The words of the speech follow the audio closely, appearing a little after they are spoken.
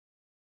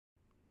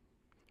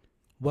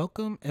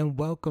Welcome and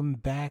welcome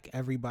back,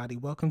 everybody.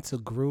 Welcome to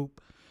Group.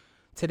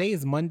 Today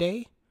is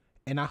Monday,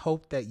 and I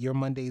hope that your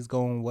Monday is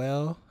going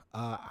well.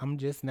 I'm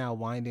just now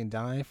winding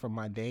down from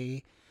my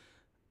day,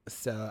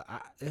 so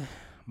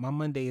my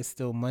Monday is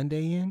still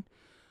Mondaying.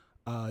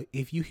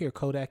 If you hear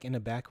Kodak in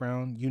the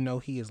background, you know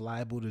he is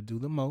liable to do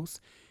the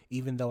most.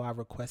 Even though I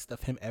request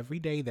of him every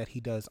day that he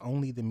does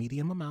only the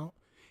medium amount,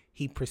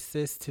 he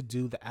persists to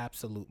do the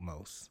absolute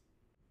most.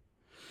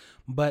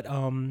 But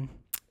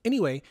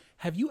anyway,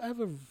 have you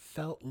ever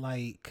felt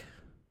like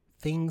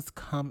things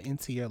come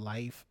into your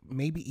life,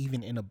 maybe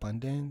even in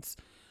abundance,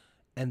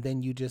 and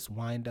then you just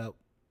wind up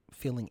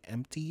feeling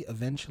empty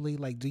eventually?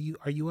 Like,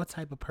 are you a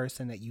type of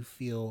person that you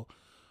feel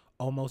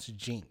almost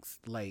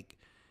jinxed? Like,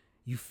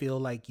 you feel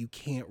like you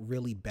can't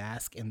really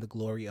bask in the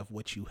glory of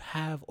what you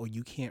have, or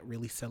you can't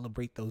really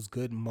celebrate those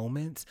good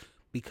moments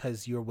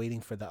because you're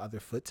waiting for the other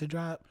foot to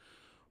drop?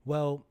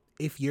 Well,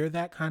 if you're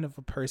that kind of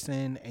a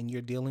person and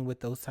you're dealing with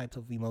those types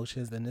of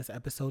emotions, then this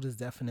episode is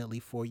definitely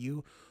for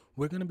you.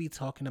 We're going to be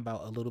talking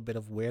about a little bit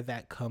of where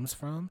that comes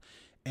from,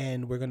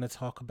 and we're going to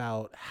talk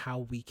about how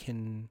we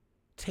can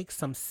take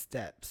some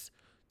steps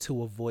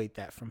to avoid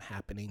that from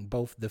happening.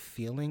 Both the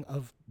feeling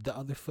of the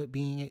other foot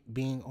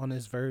being on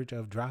this verge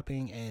of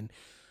dropping and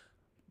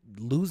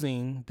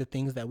losing the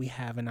things that we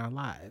have in our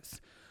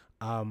lives.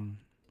 Um,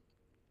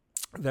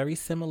 Very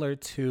similar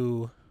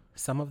to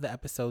some of the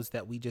episodes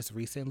that we just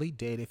recently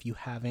did. If you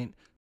haven't,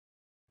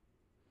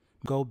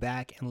 go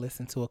back and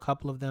listen to a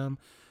couple of them.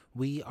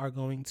 We are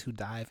going to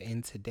dive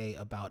in today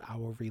about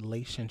our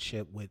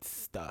relationship with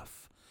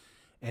stuff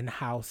and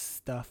how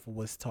stuff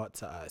was taught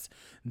to us.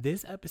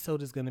 This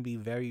episode is going to be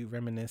very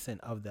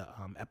reminiscent of the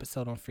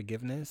episode on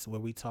forgiveness,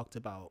 where we talked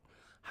about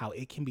how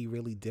it can be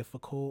really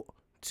difficult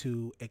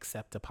to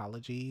accept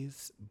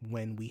apologies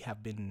when we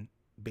have been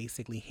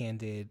basically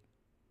handed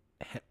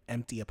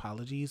empty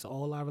apologies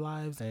all our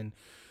lives, and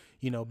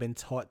been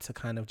taught to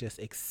kind of just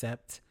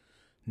accept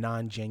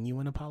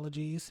non-genuine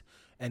apologies.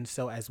 And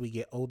so as we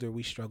get older,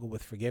 we struggle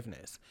with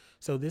forgiveness.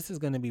 So this is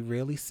going to be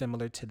really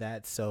similar to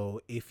that.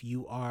 So if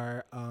you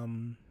are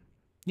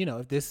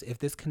if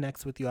this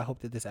connects with you, I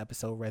hope that this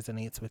episode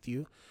resonates with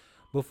you.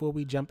 Before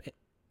we jump in,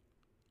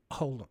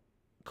 hold on.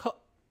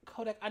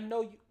 Kodak, I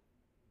know you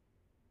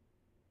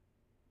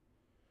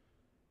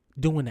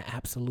doing the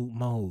absolute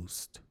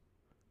most.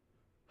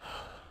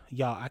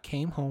 Y'all, I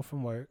came home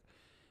from work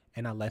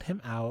and I let him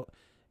out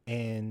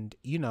and,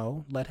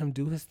 let him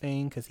do his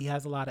thing because he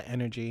has a lot of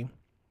energy.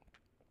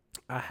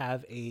 I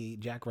have a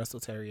Jack Russell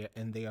Terrier,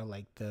 and they are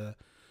like the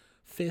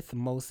fifth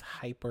most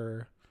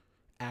hyper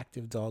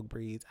active dog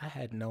breeds. I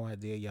had no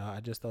idea, y'all. I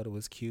just thought it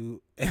was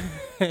cute. And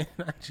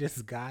I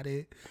just got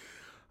it.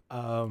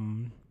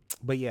 Um,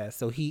 but yeah,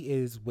 so he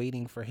is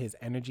waiting for his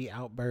energy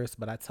outburst,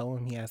 but I told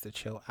him he has to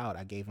chill out.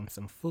 I gave him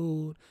some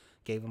food,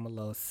 gave him a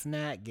little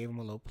snack, gave him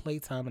a little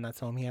playtime, and I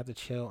told him he had to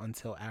chill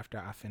until after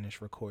I finish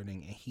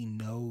recording, and he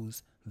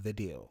knows the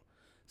deal.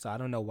 So I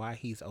don't know why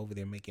he's over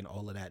there making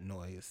all of that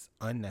noise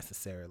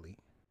unnecessarily.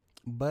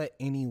 But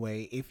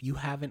anyway, if you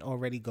haven't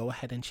already, go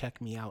ahead and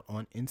check me out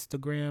on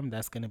Instagram.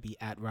 That's going to be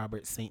at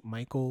Robert St.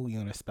 Michael.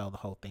 You're going to spell the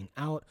whole thing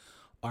out: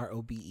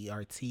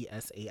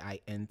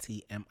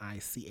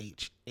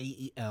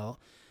 RobertSaintMichael.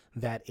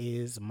 That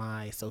is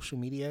my social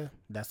media.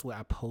 That's where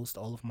I post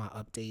all of my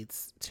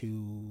updates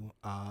to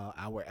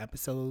our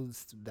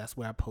episodes. That's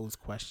where I pose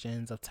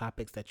questions of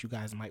topics that you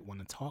guys might want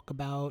to talk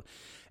about.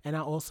 And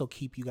I also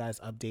keep you guys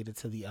updated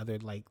to the other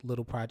like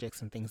little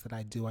projects and things that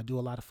I do. I do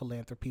a lot of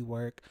philanthropy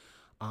work.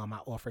 I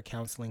offer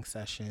counseling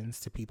sessions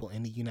to people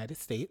in the United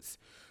States.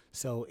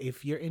 So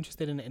if you're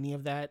interested in any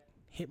of that,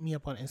 hit me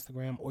up on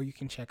Instagram, or you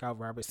can check out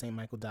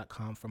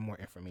robertstmichael.com for more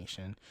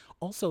information.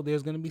 Also,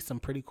 there's going to be some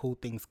pretty cool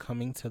things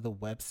coming to the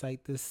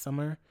website this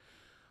summer.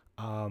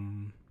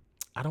 Um,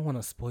 I don't want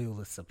to spoil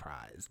the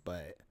surprise,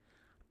 but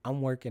I'm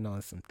working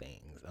on some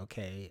things,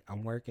 okay?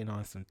 I'm working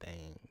on some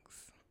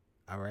things,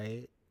 all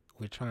right?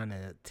 We're trying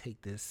to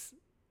take this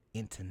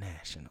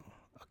international,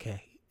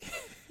 okay?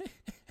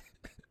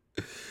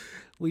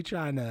 we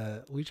trying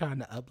to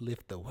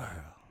uplift the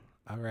world,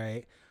 all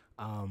right?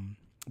 Um,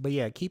 but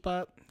yeah, keep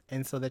up,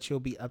 and so that you'll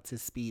be up to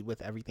speed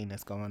with everything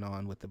that's going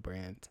on with the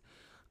brand.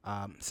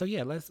 So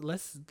yeah,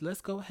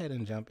 let's go ahead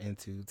and jump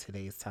into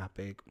today's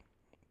topic.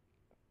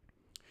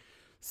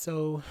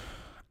 So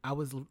I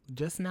was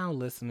just now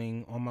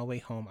listening on my way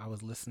home. I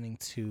was listening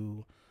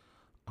to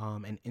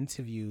an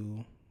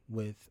interview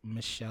with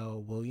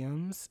Michelle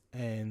Williams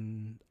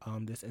and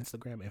this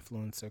Instagram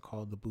influencer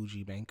called the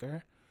Bougie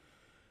Banker,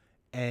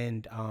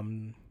 and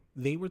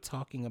they were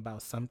talking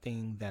about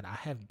something that I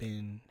have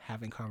been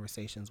having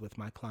conversations with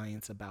my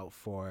clients about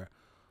for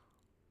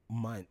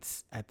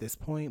months at this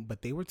point,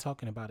 but they were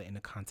talking about it in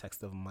the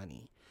context of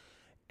money.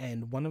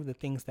 And one of the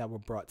things that were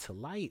brought to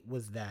light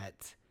was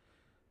that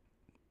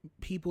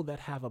people that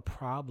have a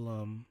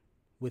problem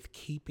with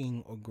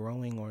keeping or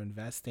growing or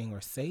investing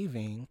or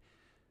saving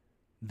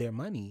their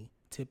money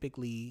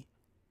typically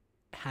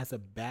has a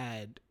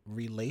bad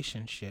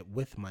relationship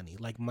with money.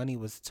 Like money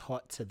was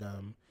taught to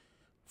them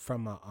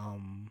from a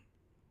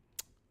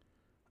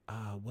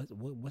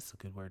what's a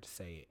good word to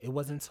say? It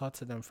wasn't taught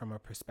to them from a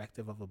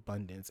perspective of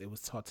abundance. It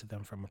was taught to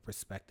them from a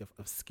perspective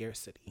of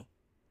scarcity.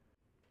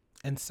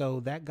 And so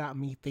that got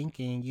me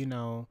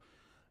thinking,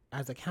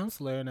 as a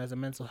counselor and as a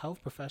mental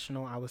health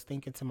professional, I was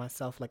thinking to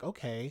myself, like,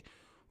 okay,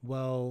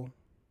 well,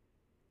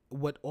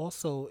 what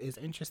also is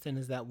interesting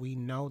is that we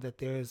know that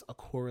there's a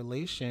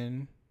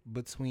correlation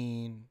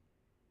between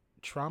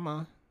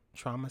trauma,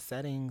 trauma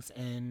settings,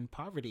 and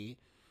poverty.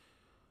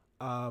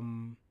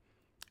 Um,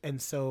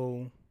 and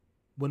so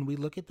when we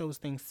look at those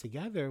things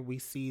together, we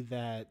see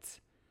that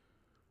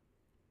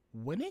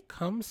when it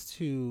comes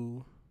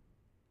to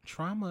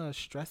trauma,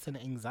 stress, and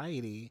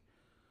anxiety,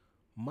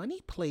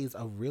 money plays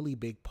a really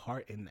big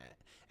part in that.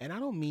 And I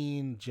don't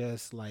mean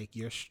just like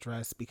you're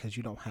stressed because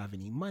you don't have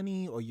any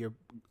money, or you're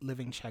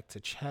living check to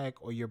check,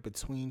 or you're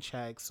between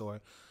checks,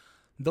 or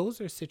those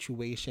are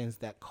situations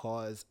that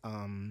cause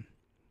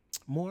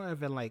more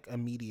of a like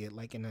immediate,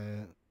 like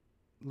an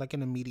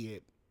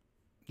immediate,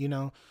 you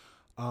know.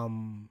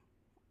 Um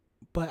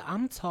but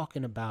I'm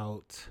talking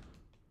about,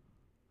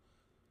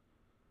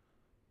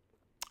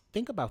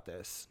 think about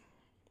this.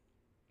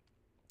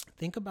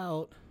 Think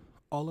about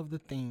all of the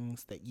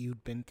things that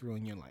you've been through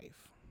in your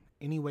life.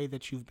 Any way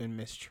that you've been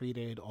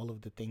mistreated, all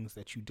of the things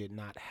that you did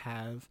not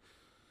have.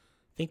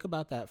 Think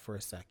about that for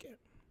a second.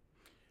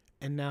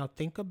 And now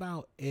think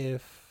about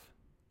if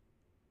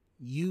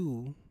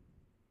you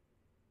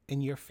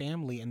and your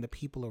family and the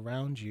people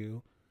around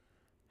you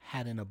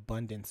had an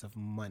abundance of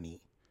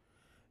money.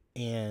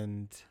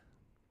 And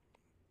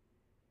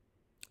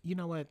you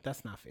know what?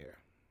 That's not fair.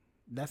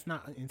 That's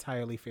not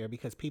entirely fair,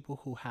 because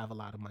people who have a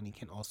lot of money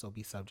can also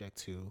be subject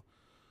to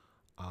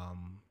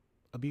um,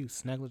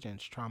 abuse,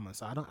 negligence, trauma.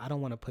 So I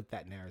don't want to put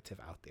that narrative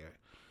out there.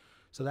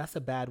 So that's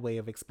a bad way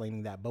of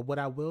explaining that. But what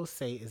I will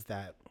say is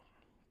that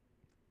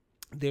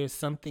there's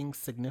something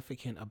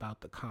significant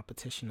about the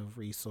competition of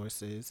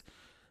resources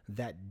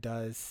that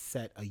does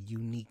set a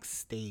unique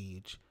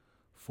stage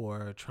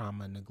for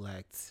trauma,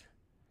 neglect,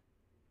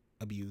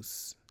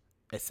 abuse,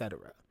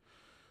 etc.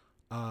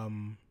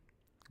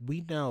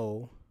 We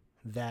know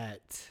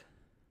that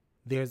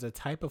there's a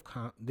type of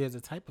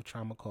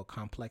trauma called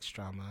complex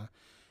trauma,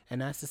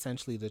 and that's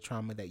essentially the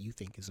trauma that you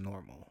think is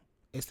normal.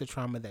 It's the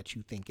trauma that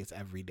you think is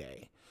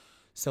everyday.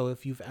 So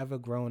if you've ever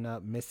grown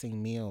up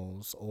missing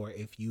meals, or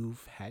if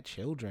you've had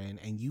children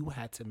and you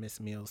had to miss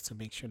meals to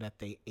make sure that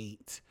they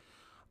ate,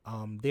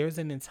 there's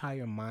an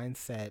entire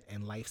mindset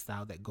and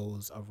lifestyle that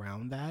goes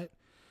around that.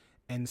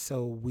 And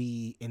so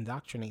we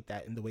indoctrinate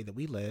that in the way that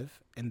we live,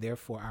 and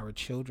therefore our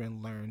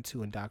children learn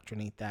to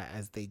indoctrinate that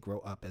as they grow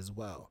up as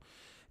well.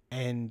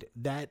 And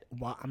that,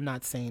 while I'm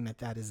not saying that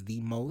that is the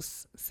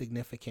most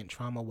significant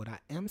trauma, what I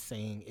am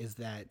saying is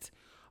that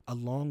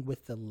along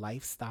with the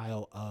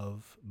lifestyle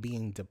of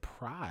being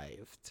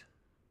deprived,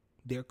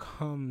 there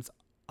comes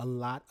a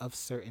lot of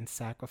certain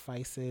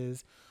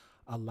sacrifices,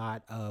 a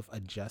lot of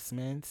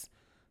adjustments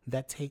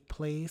that take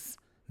place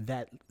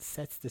that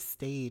sets the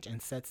stage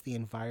and sets the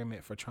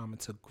environment for trauma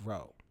to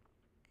grow.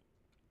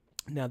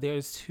 Now,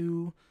 there's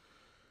two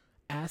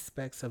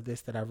aspects of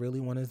this that I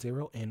really want to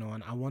zero in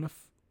on. I want to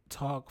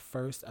talk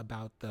first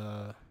about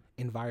the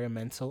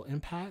environmental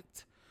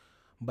impact,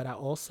 but I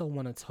also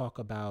want to talk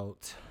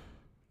about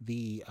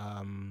the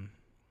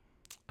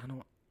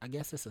I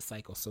guess it's a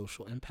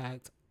psychosocial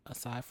impact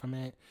aside from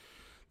it.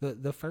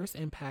 The first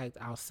impact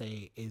I'll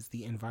say is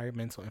the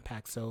environmental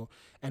impact. So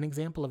an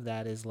example of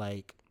that is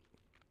like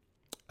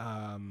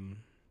um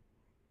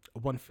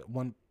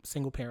one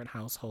single parent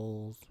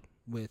household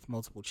with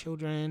multiple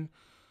children.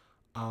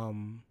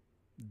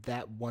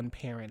 That one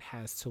parent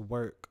has to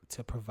work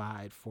to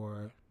provide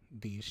for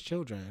these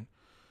children.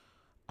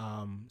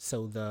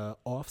 So the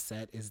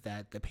offset is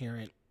that the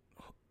parent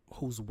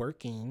who's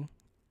working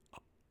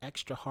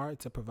extra hard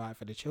to provide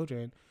for the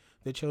children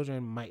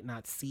might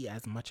not see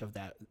as much of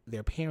that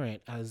their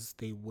parent as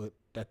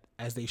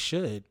they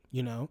should,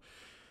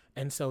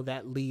 and so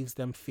that leaves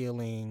them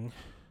feeling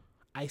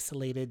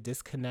isolated,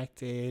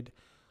 disconnected,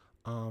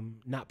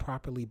 not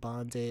properly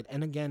bonded.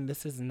 And again,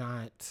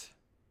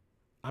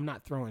 I'm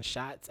not throwing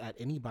shots at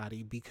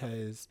anybody,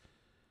 because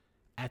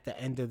at the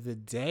end of the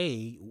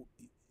day,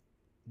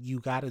 you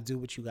got to do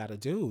what you got to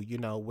do.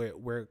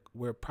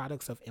 We're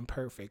products of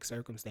imperfect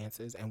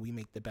circumstances, and we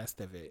make the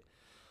best of it.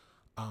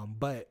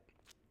 But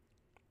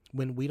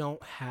when we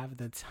don't have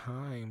the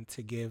time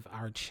to give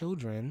our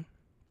children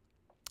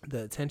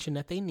the attention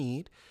that they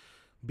need,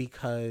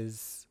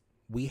 because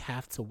we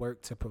have to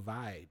work to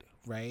provide,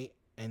 right?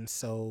 And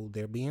so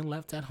they're being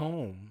left at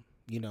home.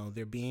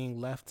 They're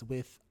being left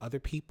with other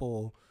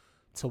people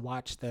to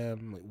watch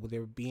them.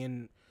 They're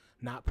being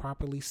not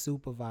properly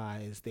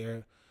supervised.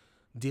 They're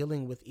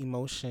dealing with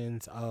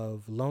emotions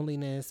of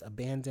loneliness,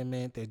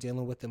 abandonment. They're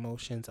dealing with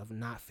emotions of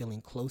not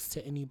feeling close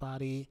to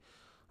anybody.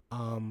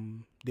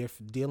 They're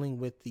dealing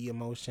with the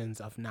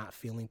emotions of not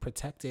feeling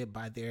protected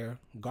by their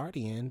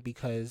guardian,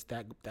 because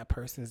that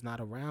person's not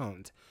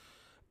around.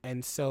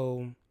 And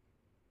so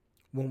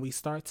when we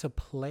start to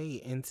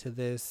play into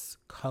this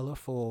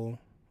colorful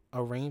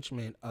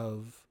arrangement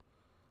of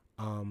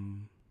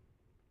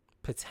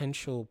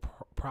potential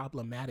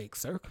problematic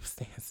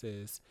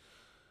circumstances,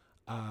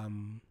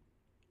 um,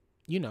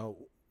 you know,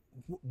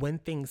 when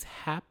things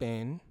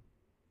happen,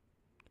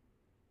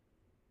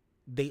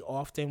 they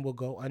often will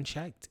go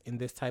unchecked in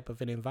this type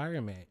of an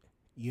environment,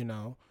 you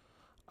know.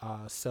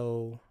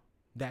 So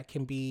that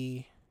can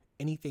be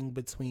anything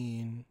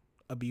between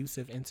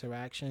abusive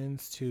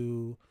interactions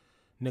to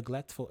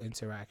neglectful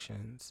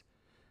interactions,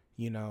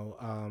 you know,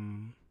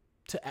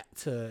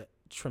 to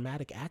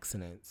traumatic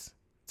accidents,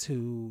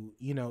 to,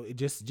 you know, it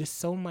just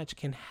so much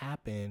can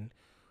happen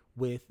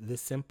with the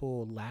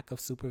simple lack of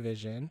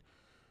supervision,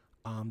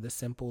 the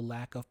simple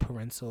lack of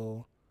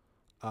parental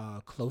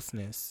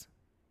closeness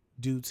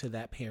due to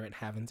that parent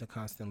having to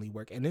constantly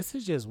work. And this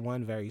is just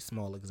one very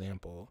small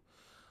example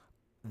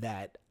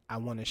that I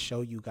want to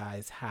show you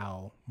guys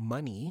how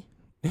money,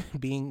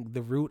 being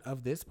the root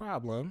of this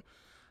problem,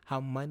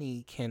 how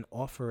money can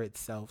offer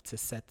itself to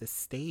set the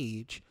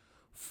stage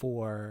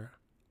for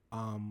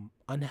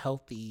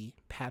unhealthy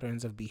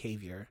patterns of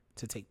behavior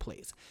to take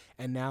place.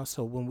 And now,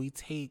 so when we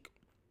take,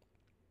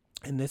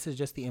 and this is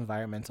just the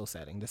environmental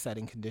setting, the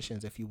setting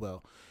conditions, if you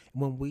will,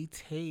 when we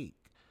take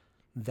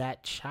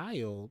that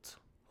child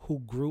who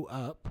grew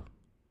up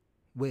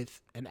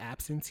with an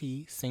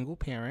absentee single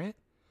parent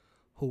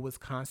who was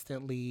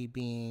constantly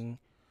being,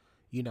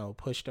 you know,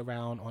 pushed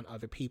around on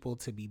other people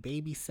to be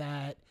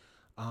babysat,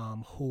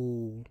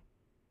 who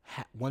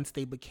once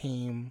they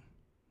became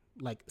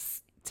like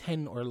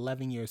 10 or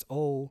 11 years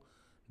old,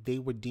 they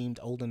were deemed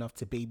old enough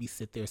to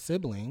babysit their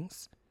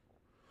siblings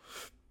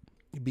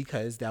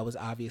because that was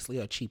obviously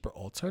a cheaper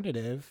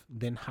alternative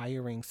than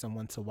hiring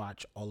someone to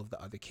watch all of the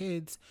other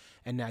kids.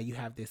 And now you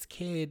have this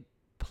kid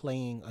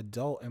playing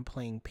adult and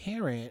playing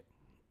parent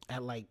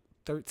at like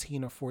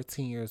 13 or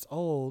 14 years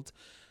old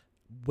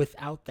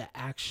without the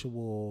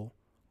actual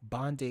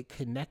bonded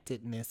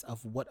connectedness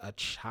of what a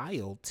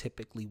child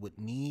typically would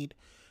need.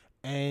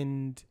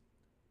 And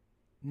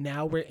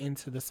now we're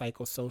into the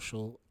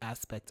psychosocial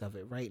aspect of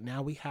it, right?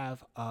 Now we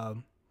have a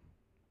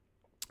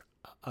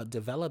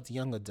developed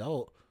young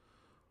adult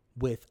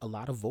with a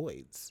lot of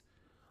voids,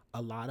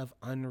 a lot of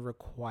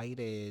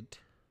unrequited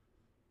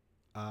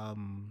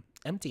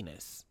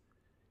emptiness,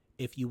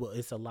 if you will.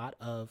 It's a lot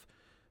of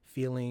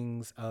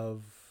feelings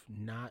of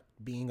not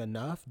being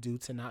enough due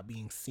to not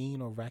being seen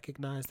or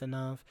recognized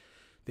enough.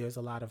 There's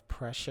a lot of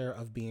pressure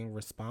of being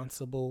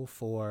responsible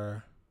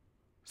for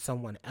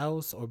someone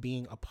else or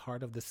being a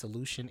part of the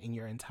solution in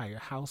your entire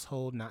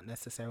household, not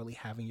necessarily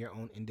having your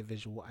own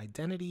individual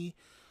identity.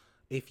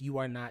 If you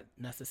are not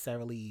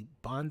necessarily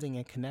bonding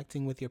and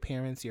connecting with your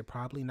parents, you're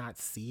probably not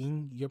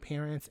seeing your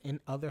parents in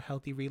other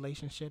healthy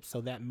relationships,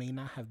 so that may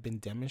not have been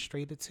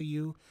demonstrated to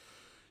you.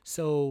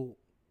 So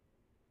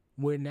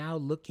we're now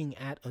looking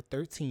at a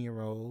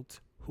 13-year-old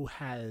who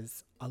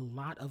has a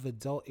lot of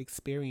adult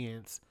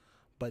experience,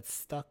 but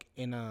stuck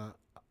in a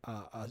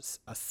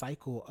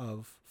cycle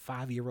of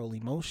 5-year-old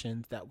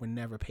emotions that were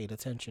never paid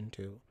attention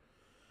to.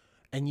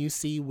 And you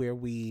see where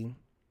we're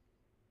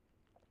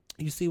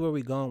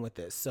going with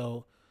this.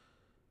 So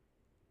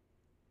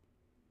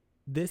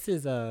this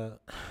is a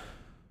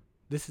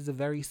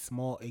very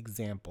small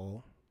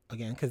example,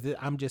 again, because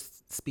I'm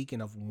just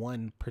speaking of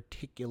one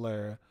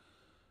particular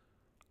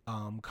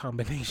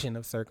combination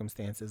of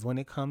circumstances. When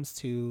it comes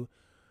to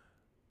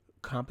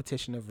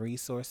competition of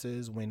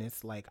resources, when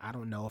it's like, I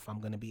don't know if I'm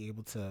going to be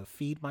able to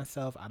feed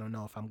myself, I don't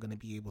know if I'm going to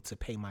be able to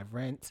pay my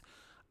rent,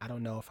 I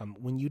don't know if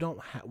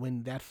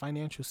when that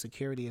financial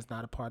security is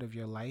not a part of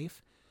your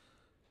life,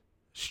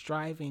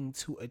 striving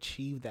to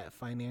achieve that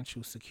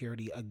financial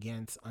security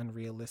against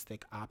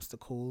unrealistic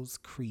obstacles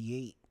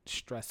create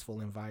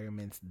stressful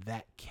environments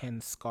that can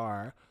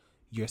scar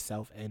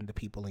yourself and the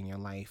people in your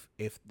life.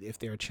 If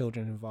there are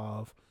children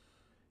involved,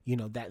 you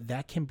know,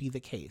 that can be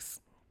the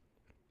case.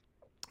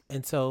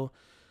 And so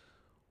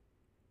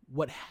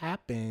what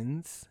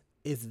happens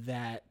is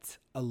that,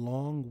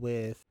 along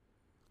with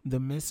the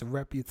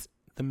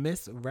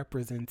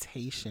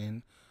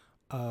misrepresentation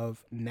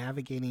of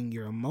navigating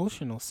your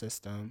emotional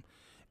system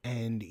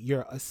and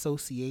your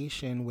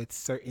association with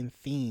certain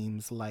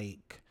themes,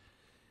 like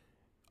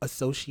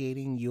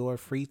associating your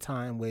free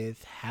time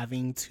with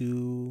having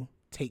to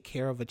take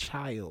care of a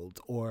child,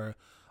 or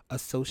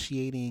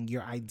associating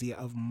your idea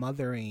of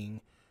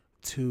mothering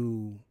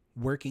to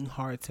working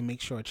hard to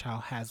make sure a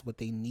child has what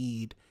they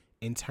need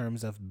in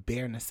terms of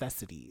bare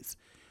necessities.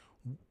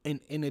 And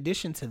in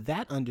addition to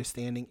that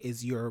understanding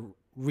is your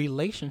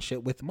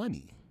relationship with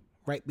money,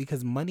 right?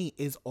 Because money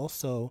is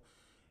also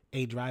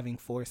a driving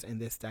force in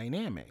this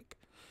dynamic.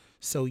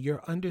 So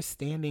your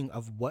understanding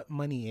of what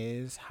money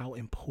is, how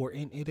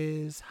important it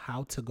is,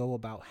 how to go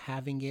about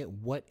having it,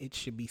 what it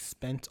should be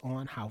spent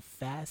on, how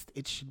fast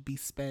it should be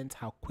spent,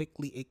 how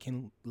quickly it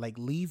can like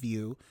leave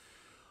you,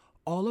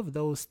 all of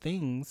those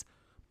things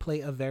play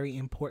a very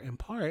important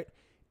part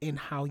in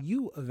how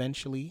you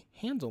eventually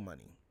handle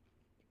money.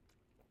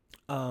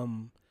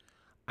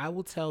 I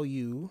will tell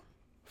you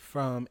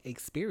from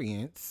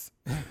experience,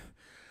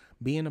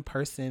 being a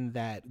person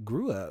that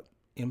grew up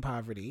in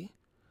poverty,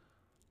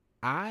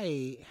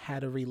 I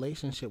had a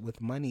relationship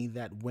with money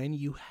that when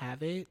you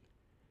have it,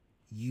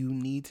 you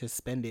need to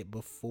spend it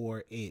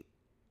before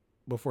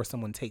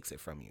someone takes it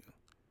from you.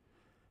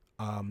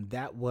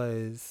 That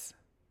was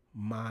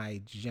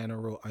my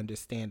general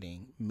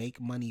understanding. Make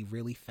money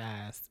really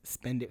fast,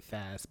 spend it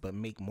fast, but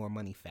make more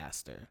money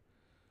faster.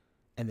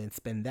 And then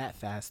spend that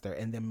faster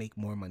and then make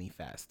more money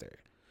faster.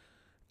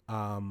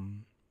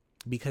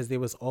 Because there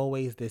was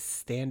always this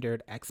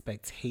standard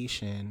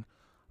expectation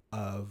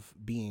of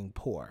being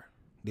poor.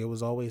 There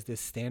was always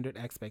this standard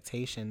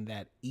expectation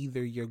that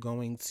either you're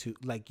going to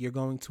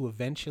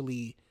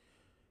eventually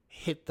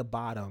hit the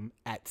bottom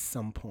at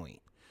some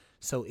point.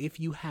 So if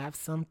you have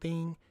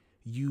something,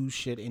 you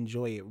should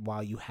enjoy it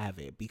while you have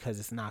it because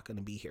it's not going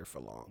to be here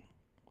for long.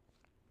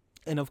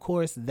 And of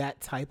course,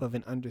 that type of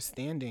an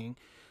understanding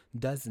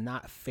does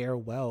not fare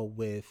well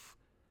with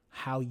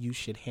how you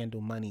should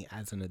handle money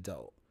as an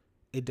adult.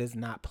 It does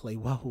not play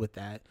well with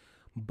that.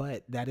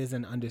 But that is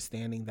an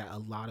understanding that a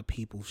lot of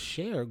people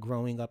share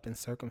growing up in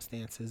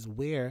circumstances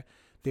where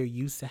they're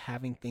used to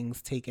having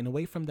things taken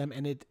away from them.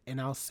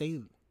 And I'll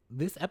say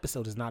this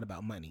episode is not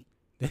about money,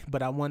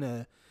 but I want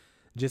to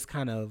just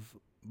kind of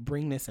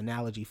bring this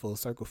analogy full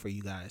circle for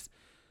you guys.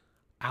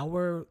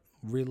 Our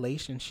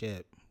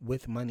relationship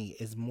with money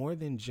is more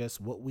than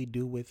just what we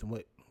do with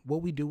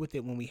what we do with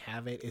it when we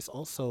have it. It's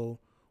also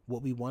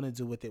what we want to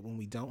do with it when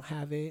we don't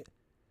have it.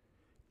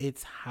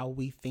 It's how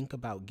we think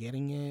about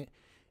getting it.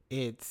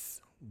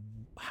 It's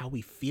how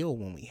we feel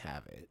when we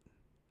have it.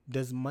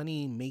 Does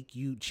money make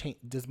you change?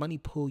 Does money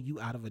pull you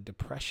out of a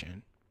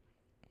depression?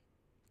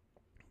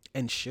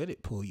 And should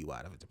it pull you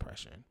out of a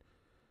depression?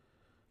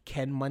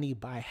 Can money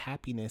buy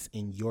happiness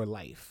in your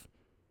life?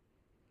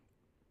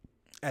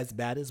 As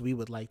bad as we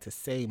would like to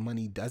say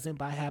money doesn't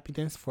buy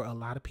happiness, for a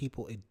lot of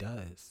people it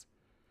does.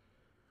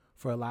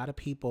 For a lot of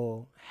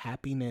people,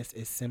 happiness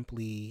is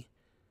simply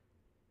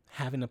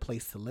having a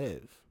place to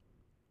live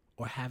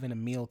or having a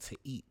meal to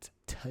eat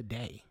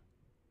today,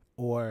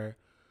 or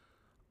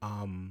your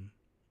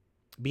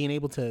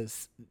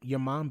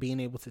mom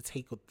being able to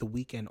take the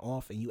weekend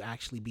off and you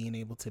actually being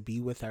able to be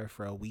with her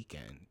for a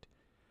weekend.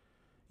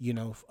 You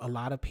know, a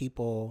lot of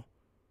people,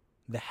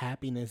 the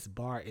happiness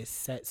bar is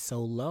set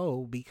so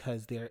low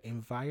because their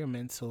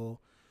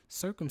environmental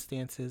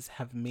circumstances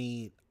have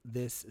made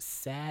this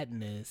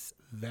sadness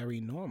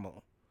very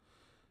normal.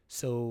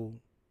 So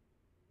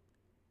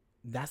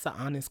that's an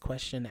honest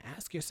question to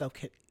ask yourself.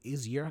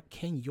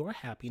 Can your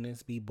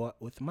happiness be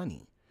bought with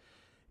money?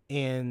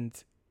 And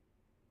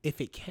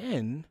if it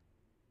can,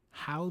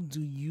 how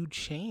do you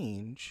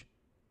change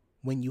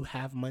when you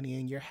have money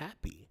and you're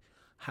happy?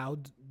 How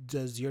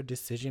does your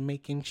decision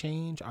making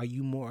change? Are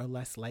you more or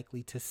less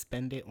likely to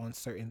spend it on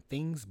certain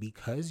things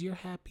because you're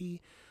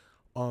happy?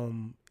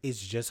 Is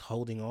just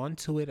holding on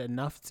to it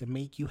enough to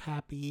make you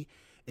happy?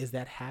 Is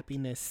that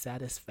happiness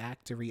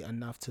satisfactory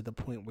enough to the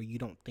point where you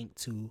don't think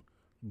to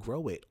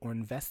grow it or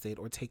invest it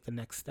or take the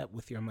next step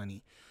with your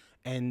money?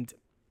 And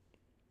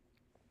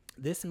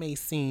this may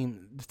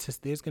seem,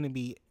 there's going to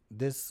be,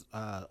 this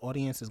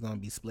audience is going to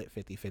be split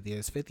 50-50.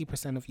 There's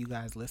 50% of you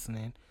guys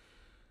listening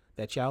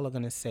that y'all are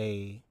going to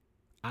say,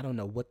 I don't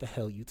know what the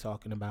hell you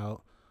talking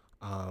about.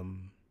 I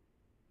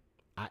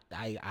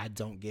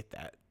don't get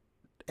that.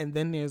 And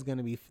then there's going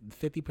to be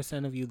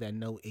 50% of you that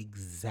know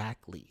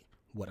exactly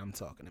what I'm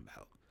talking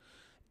about.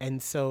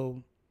 And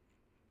so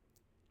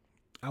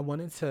I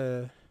wanted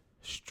to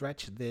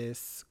stretch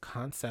this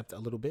concept a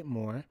little bit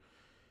more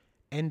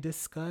and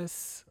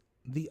discuss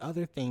the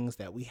other things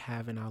that we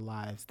have in our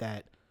lives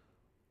that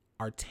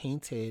are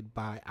tainted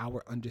by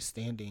our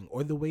understanding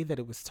or the way that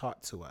it was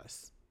taught to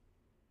us.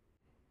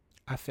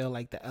 I feel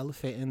like the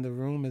elephant in the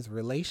room is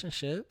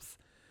relationships,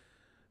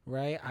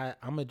 right?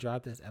 I'm going to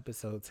drop this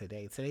episode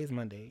today. Today's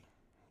Monday.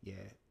 Yeah,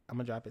 I'm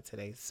going to drop it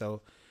today.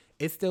 So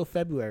it's still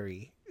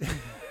February.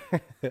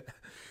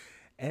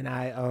 And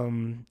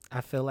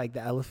I feel like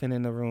the elephant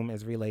in the room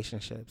is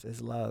relationships,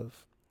 is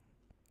love.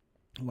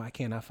 Why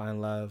can't I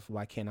find love?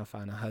 Why can't I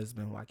find a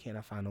husband? Why can't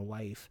I find a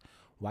wife?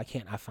 Why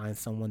can't I find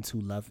someone to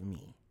love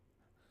me?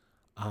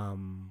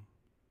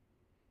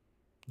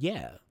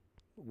 Yeah,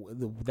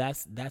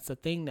 that's a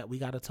thing that we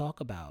got to talk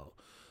about.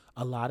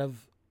 A lot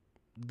of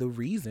the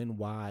reason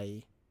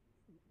why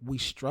we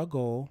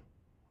struggle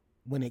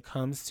when it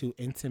comes to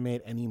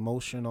intimate and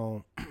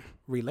emotional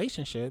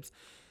relationships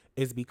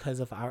is because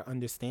of our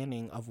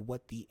understanding of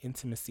what the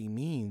intimacy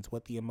means,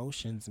 what the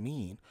emotions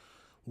mean.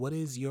 What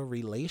is your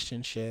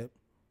relationship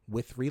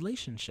with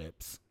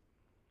relationships?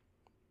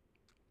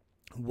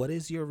 What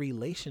is your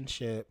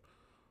relationship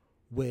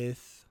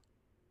with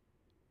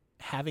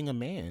having a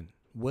man?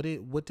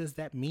 What does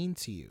that mean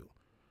to you?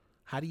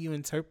 How do you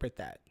interpret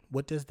that?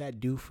 What does that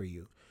do for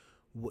you?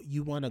 What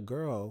you want a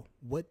girl,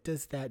 what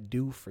does that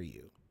do for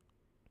you?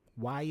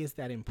 Why is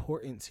that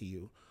important to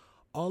you?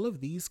 All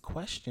of these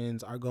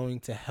questions are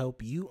going to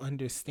help you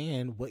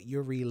understand what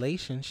your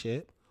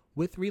relationship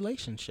with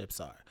relationships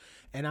are.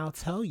 And I'll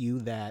tell you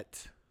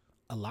that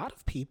a lot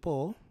of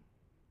people,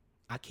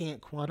 I can't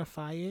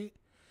quantify it,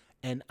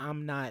 and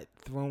I'm not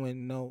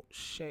throwing no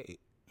shade.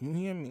 You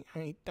hear me? I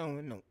ain't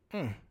throwing no.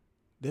 I'm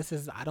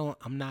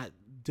not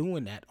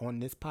doing that on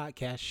this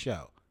podcast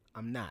show.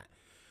 I'm not.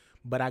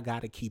 But I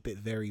got to keep it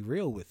very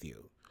real with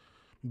you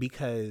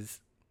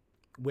because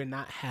we're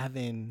not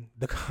having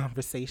the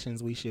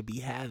conversations we should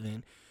be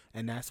having.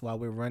 And that's why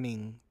we're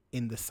running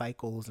in the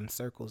cycles and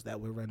circles that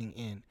we're running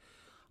in.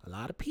 A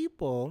lot of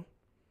people,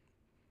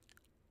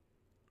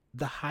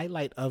 the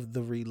highlight of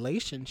the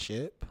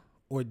relationship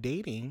or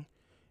dating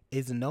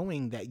is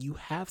knowing that you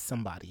have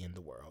somebody in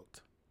the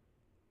world.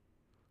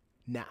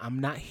 Now, I'm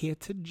not here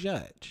to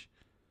judge,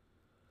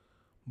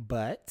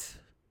 but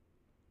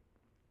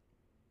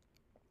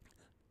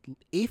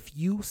if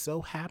you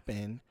so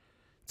happen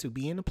to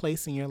be in a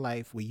place in your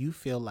life where you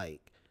feel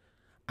like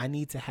I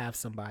need to have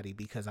somebody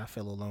because I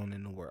feel alone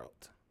in the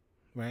world,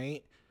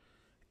 right?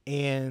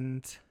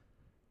 And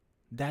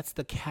that's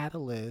the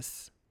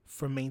catalyst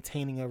for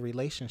maintaining a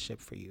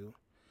relationship for you.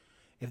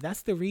 If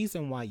that's the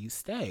reason why you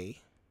stay,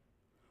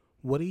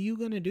 what are you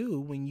going to do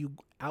when you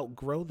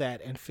outgrow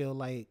that and feel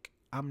like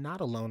I'm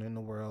not alone in the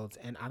world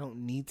and I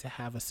don't need to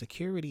have a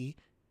security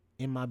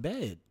in my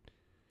bed?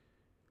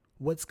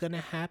 What's going to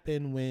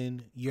happen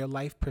when your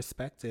life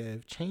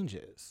perspective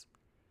changes?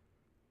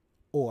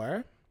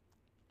 Or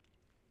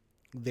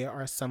there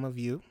are some of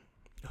you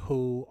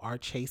who are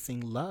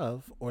chasing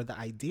love or the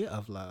idea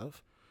of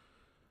love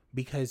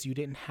because you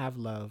didn't have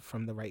love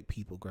from the right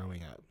people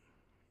growing up.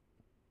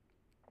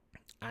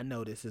 I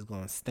know this is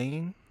going to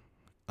sting,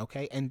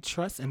 okay? And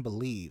trust and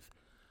believe,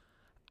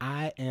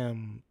 I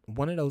am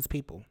one of those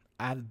people.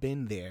 I've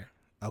been there,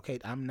 okay?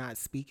 I'm not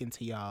speaking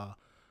to y'all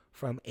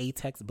from a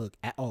textbook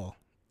at all.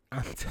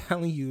 I'm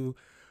telling you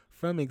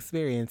from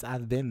experience,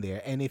 I've been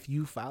there. And if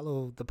you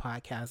follow the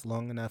podcast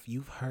long enough,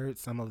 you've heard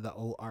some of the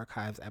old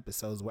archives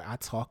episodes where I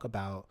talk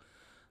about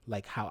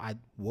like how I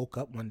woke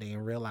up one day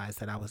and realized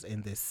that I was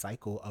in this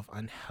cycle of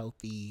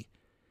unhealthy,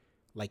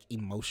 like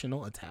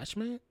emotional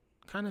attachment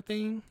kind of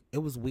thing. It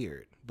was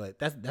weird, but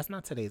that's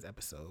not today's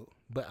episode.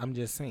 But I'm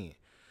just saying,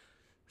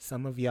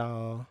 some of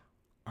y'all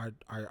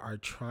are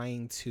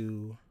trying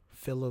to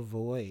fill a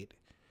void.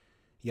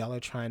 Y'all are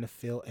trying to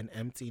fill an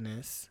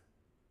emptiness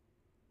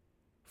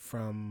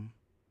from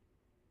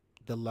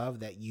the love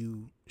that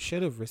you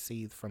should have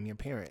received from your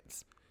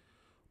parents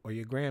or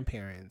your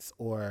grandparents,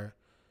 or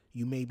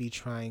you may be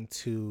trying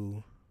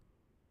to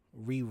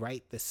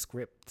rewrite the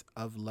script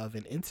of love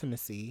and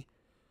intimacy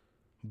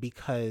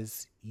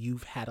because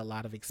you've had a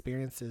lot of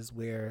experiences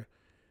where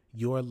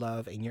your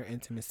love and your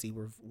intimacy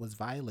was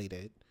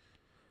violated.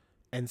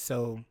 And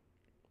so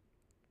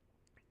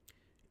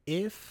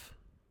if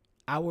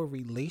our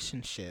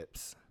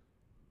relationships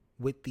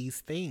with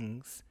these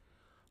things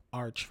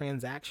are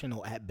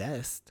transactional at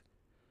best,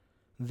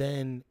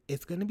 then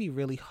it's going to be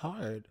really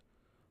hard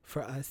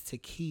for us to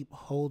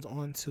hold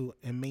on to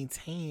and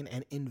maintain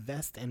and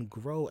invest and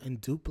grow and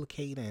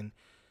duplicate and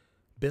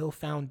build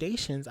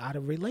foundations out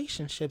of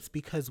relationships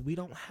because we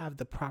don't have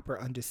the proper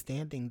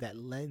understanding that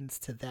lends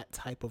to that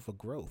type of a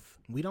growth.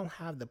 We don't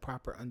have the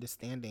proper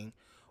understanding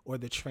or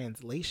the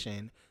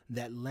translation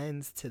that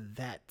lends to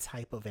that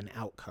type of an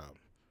outcome.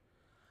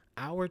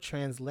 Our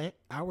translation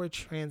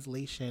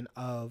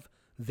of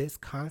this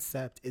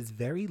concept is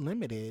very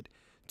limited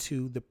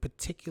to the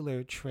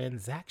particular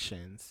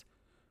transactions.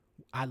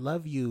 I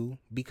love you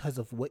because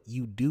of what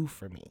you do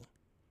for me,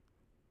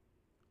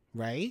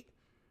 right?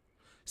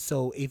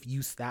 So if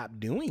you stop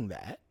doing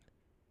that,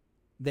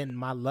 then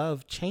my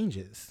love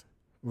changes,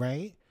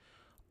 right?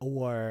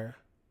 Or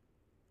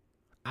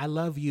I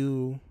love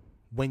you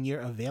when you're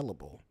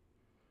available.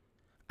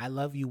 I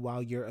love you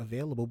while you're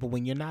available, but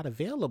when you're not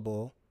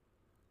available,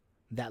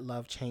 that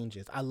love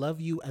changes. I love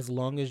you as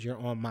long as you're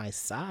on my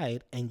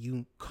side and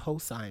you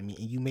co-sign me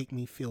and you make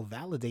me feel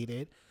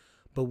validated.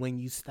 But when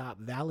you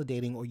stop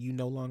validating or you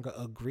no longer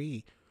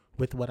agree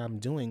with what I'm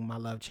doing, my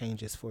love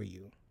changes for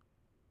you.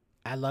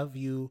 I love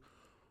you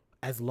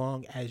as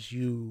long as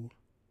you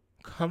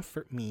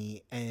comfort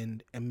me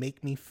and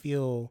make me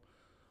feel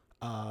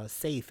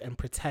safe and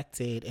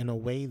protected in a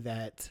way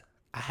that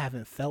I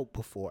haven't felt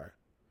before.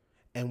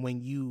 And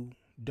when you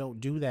don't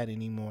do that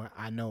anymore,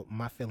 I know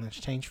my feelings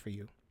change for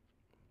you.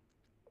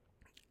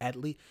 At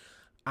least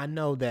I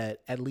know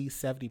that at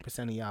least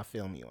 70% of y'all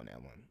feel me on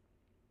that one.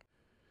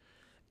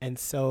 And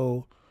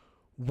so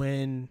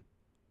when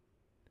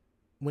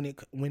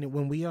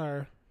we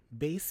are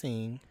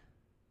basing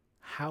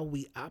how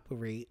we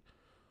operate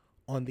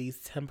on these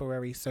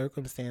temporary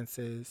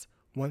circumstances,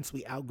 once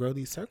we outgrow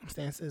these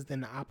circumstances,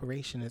 then the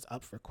operation is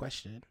up for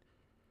question.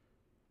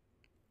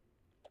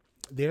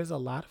 There's a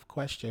lot of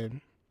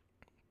question.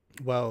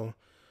 Well,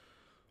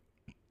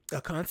 a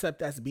concept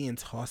that's being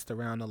tossed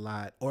around a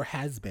lot, or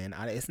has been.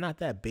 It's not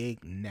that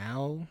big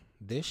now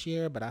this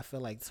year, but I feel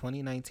like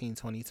 2019,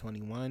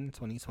 2021,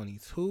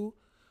 2022,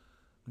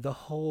 the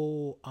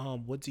whole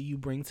what do you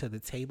bring to the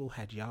table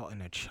had y'all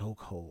in a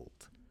chokehold.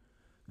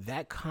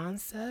 That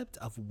concept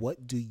of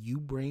what do you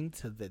bring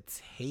to the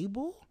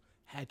table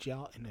had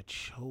y'all in a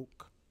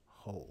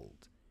chokehold.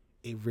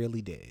 It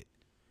really did.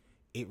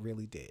 It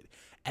really did.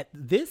 At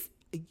this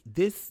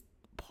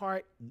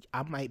part,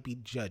 I might be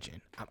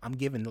judging. I'm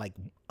giving like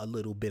a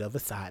little bit of a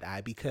side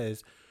eye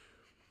because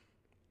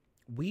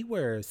we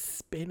were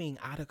spinning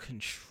out of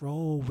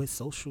control with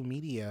social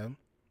media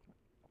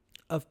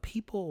of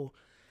people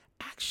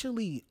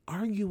actually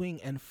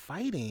arguing and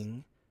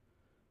fighting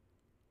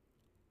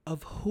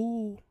of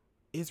who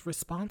is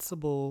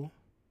responsible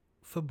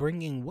for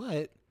bringing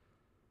what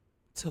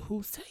to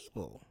whose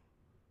table.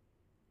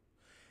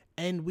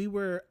 And we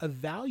were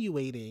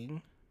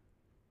evaluating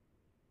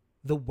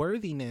the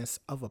worthiness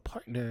of a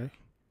partner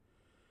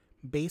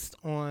based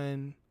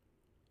on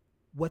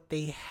what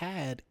they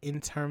had in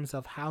terms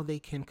of how they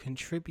can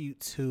contribute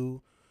to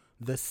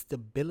the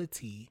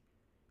stability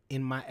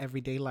in my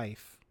everyday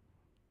life.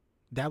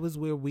 That was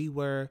where we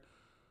were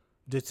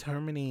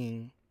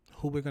determining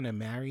who we're going to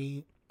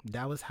marry.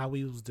 That was how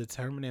we was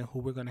determining who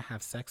we're going to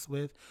have sex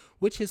with,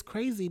 which is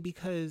crazy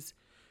because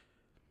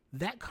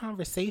that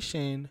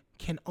conversation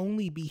can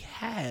only be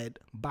had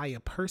by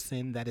a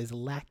person that is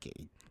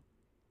lacking.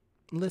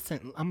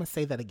 Listen, I'm going to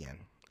say that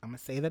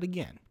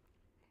again.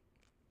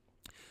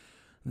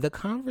 The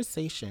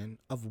conversation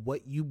of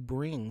what you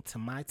bring to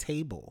my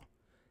table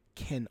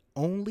can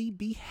only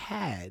be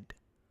had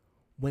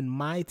when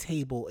my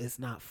table is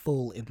not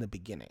full in the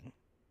beginning.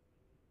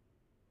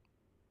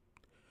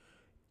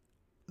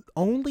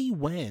 Only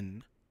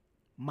when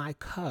my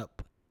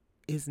cup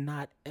is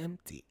not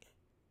empty,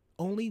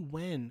 only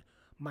when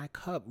my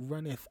cup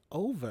runneth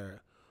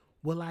over,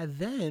 will I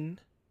then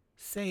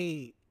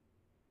say,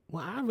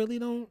 well, I really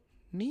don't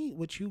need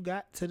what you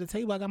got to the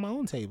table. I got my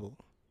own table.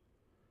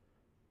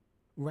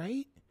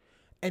 Right?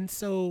 And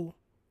so,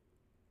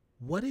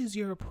 what is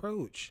your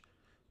approach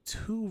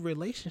to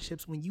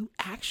relationships when you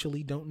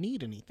actually don't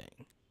need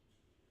anything?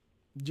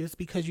 Just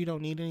because you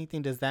don't need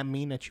anything, does that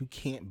mean that you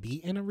can't be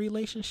in a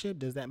relationship?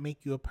 Does that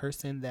make you a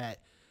person that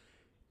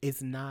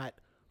is not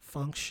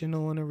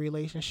functional in a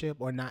relationship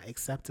or not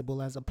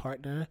acceptable as a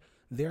partner?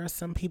 There are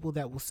some people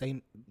that will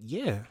say,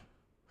 yeah.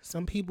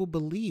 Some people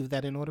believe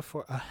that in order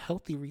for a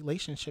healthy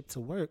relationship to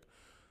work,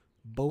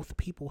 both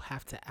people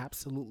have to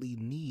absolutely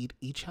need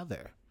each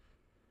other.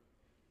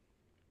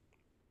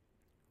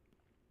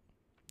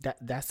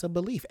 That's a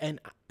belief. And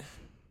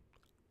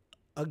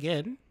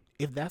again,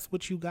 if that's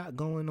what you got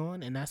going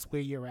on and that's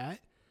where you're at,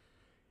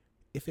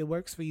 if it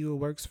works for you, it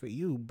works for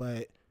you.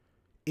 But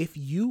if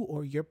you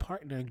or your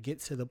partner get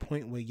to the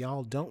point where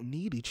y'all don't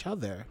need each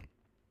other,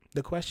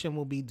 the question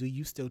will be, do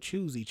you still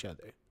choose each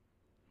other?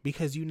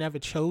 Because you never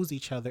chose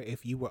each other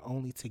if you were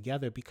only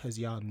together because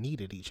y'all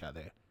needed each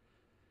other.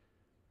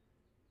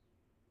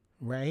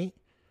 Right?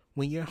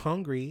 When you're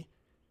hungry,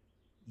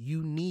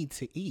 you need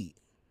to eat.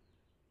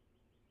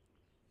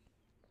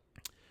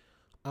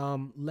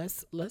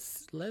 Let's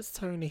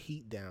turn the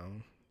heat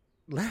down.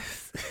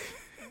 Let's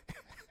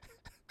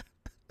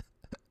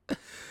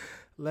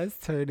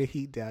turn the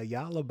heat down.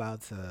 Y'all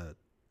about to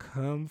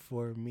come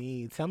for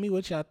me. Tell me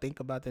what y'all think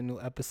about the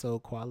new episode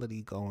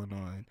quality going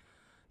on.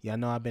 Y'all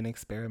know I've been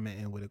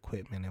experimenting with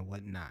equipment and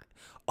whatnot.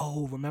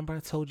 Oh, remember I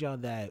told y'all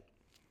that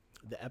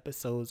the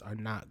episodes are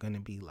not going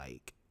to be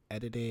like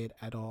edited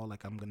at all.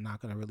 Like I'm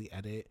not going to really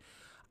edit.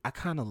 I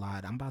kind of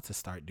lied. I'm about to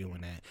start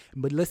doing that.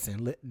 But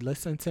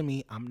listen to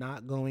me. I'm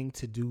not going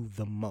to do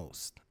the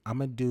most. I'm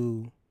going to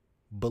do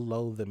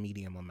below the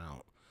medium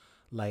amount.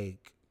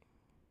 Like,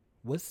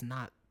 what's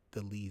not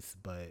the least,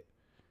 but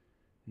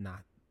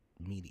not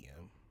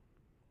medium?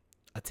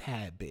 A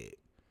tad bit.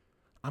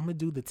 I'm going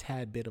to do the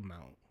tad bit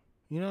amount.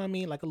 You know what I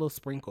mean? Like a little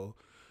sprinkle.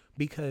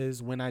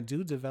 Because when I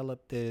do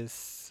develop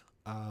this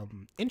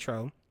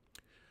intro,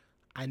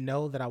 I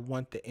know that I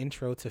want the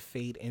intro to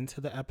fade into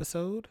the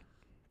episode.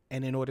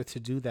 And in order to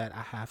do that,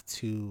 I have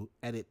to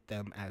edit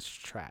them as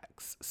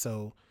tracks.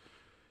 So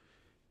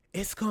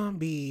it's going to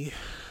be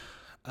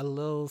a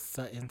little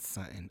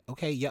something.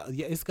 Okay, yeah,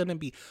 it's going to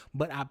be.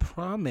 But I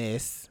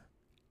promise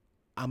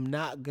I'm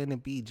not going to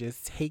be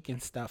just taking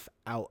stuff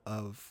out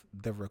of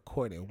the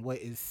recording. What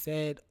is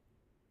said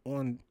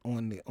on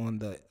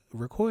the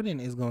recording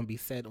is going to be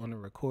said on the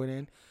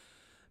recording.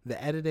 The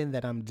editing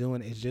that I'm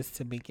doing is just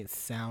to make it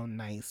sound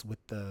nice with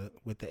the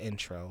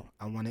intro.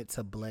 I want it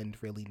to blend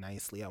really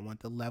nicely. I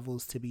want the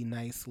levels to be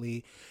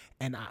nicely.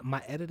 And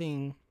my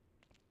editing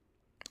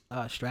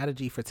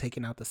strategy for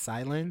taking out the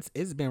silence,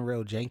 it's been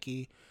real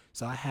janky.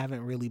 So I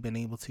haven't really been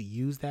able to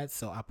use that.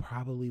 So I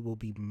probably will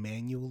be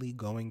manually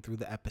going through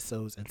the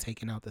episodes and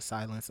taking out the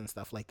silence and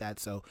stuff like that.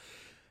 So,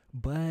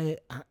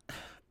 but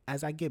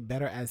as I get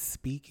better at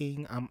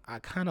speaking, I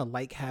kind of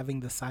like having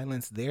the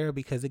silence there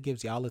because it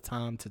gives y'all the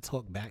time to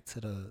talk back to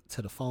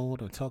the phone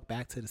or talk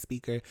back to the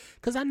speaker.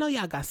 Because I know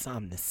y'all got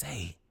something to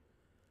say.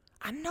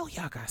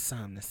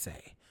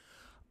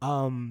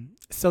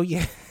 So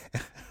yeah,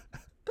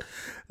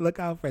 look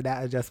out for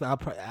that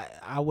adjustment.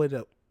 I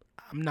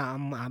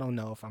don't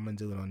know if I'm gonna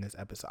do it on this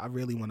episode. I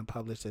really want to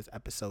publish this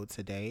episode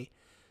today.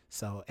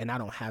 So, and I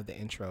don't have the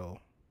intro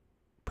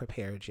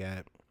prepared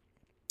yet.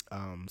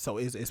 So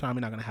it's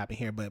probably not going to happen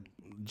here, but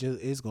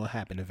it's going to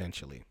happen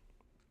eventually.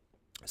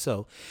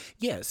 So,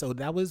 yeah, so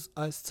that was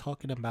us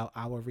talking about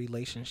our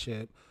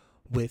relationship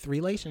with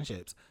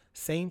relationships.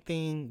 Same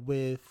thing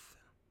with,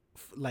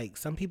 like,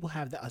 some people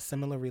have a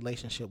similar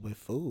relationship with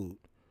food.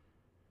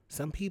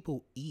 Some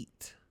people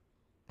eat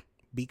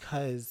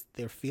because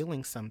they're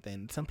feeling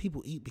something. Some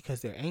people eat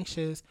because they're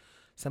anxious.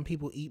 Some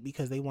people eat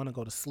because they want to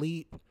go to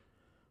sleep.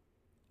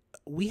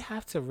 We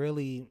have to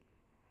really,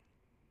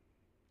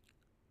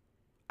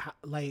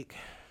 like,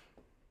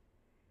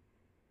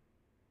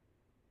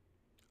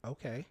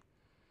 okay,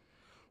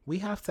 we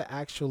have to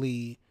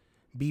actually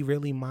be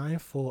really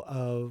mindful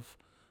of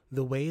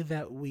the way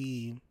that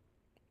we're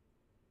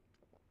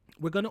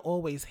going to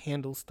always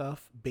handle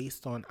stuff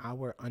based on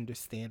our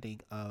understanding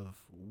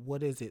of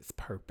what is its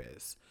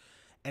purpose.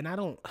 And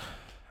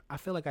I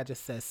feel like I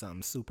just said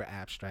something super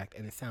abstract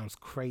and it sounds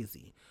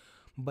crazy,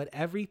 but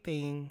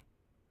everything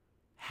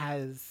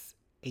has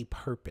a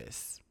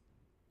purpose,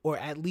 or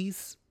at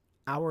least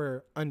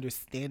our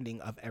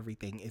understanding of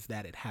everything is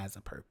that it has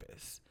a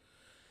purpose.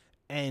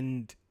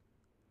 And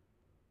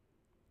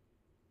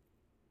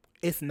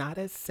it's not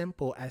as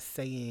simple as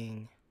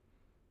saying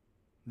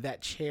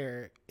that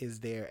chair is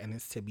there and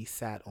it's to be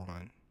sat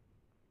on.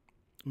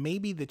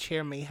 Maybe the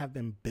chair may have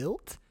been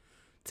built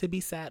to be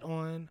sat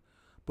on,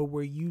 but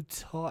were you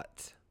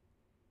taught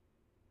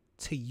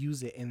to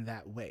use it in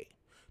that way?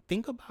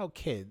 Think about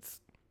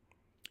kids.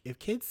 If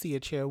kids see a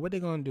chair, what they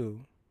gonna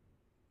do?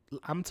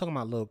 I'm talking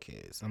about little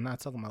kids. I'm not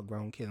talking about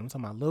grown kids. I'm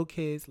talking about little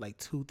kids, like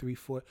 2, 3,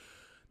 4.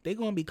 They're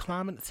gonna be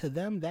climbing. To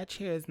them, that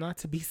chair is not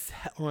to be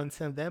sat on.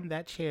 To them,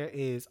 that chair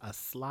is a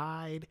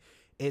slide.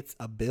 It's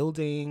a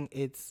building.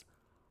 It's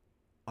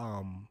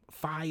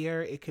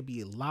fire. It could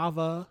be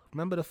lava.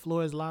 Remember the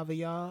floor is lava,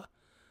 y'all?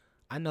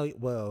 I know,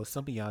 well,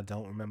 some of y'all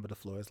don't remember the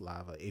floor is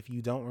lava. If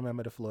you don't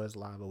remember the floor is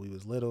lava, we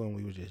was little and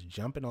we were just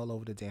jumping all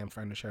over the damn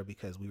furniture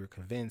because we were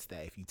convinced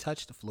that if you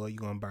touch the floor, you're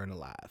going to burn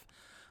alive.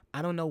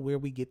 I don't know where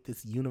we get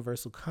this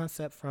universal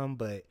concept from,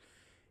 but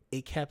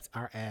it kept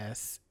our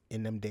ass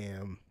in them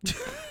damn.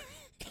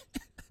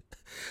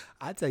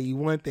 I tell you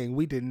one thing,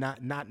 we did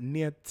not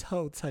near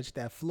toe touch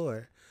that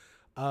floor.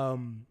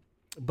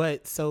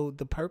 But so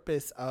the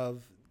purpose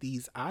of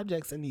these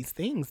objects and these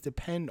things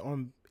depend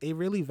on, it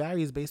really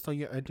varies based on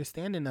your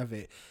understanding of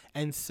it.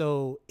 And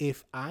so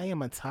if I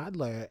am a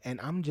toddler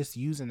and I'm just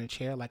using a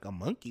chair like a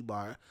monkey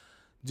bar,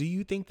 do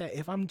you think that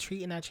if I'm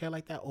treating that chair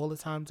like that all the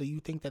time, do you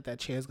think that that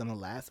chair is going to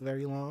last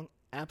very long?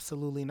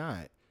 Absolutely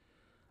not.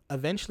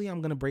 Eventually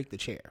I'm going to break the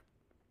chair,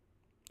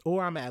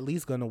 or I'm at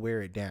least going to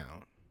wear it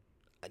down.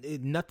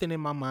 Nothing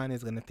in my mind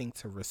is going to think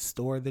to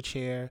restore the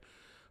chair,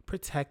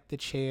 protect the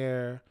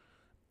chair,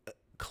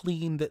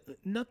 clean the,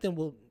 nothing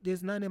will,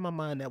 there's none in my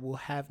mind that will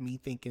have me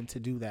thinking to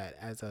do that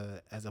as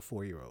a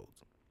 4-year-old,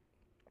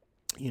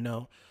 you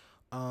know?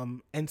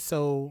 And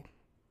so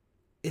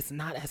it's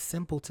not as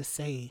simple to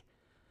say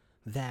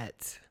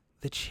that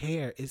the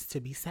chair is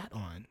to be sat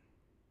on,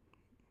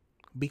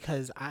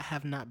 because I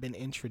have not been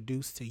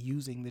introduced to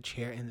using the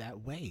chair in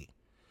that way.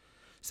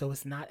 So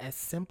it's not as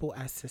simple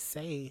as to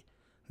say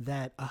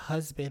that a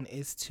husband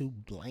is to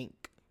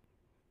blank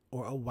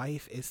or a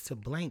wife is to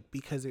blank,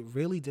 because it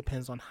really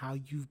depends on how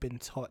you've been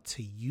taught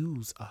to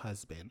use a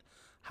husband,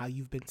 how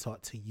you've been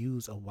taught to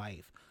use a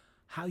wife,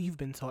 how you've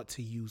been taught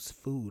to use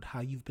food, how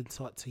you've been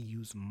taught to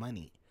use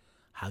money,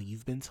 how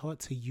you've been taught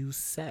to use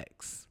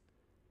sex.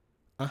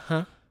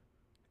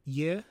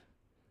 Yeah.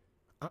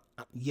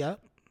 Yep.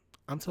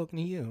 I'm talking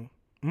to you.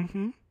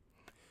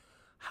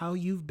 How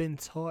you've been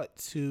taught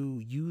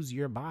to use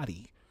your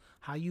body,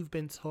 how you've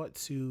been taught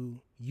to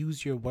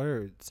use your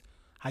words,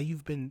 how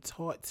you've been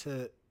taught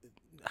to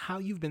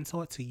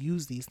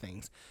use these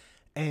things.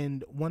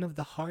 And one of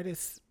the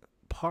hardest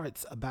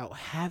parts about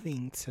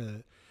having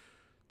to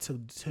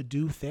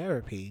do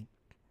therapy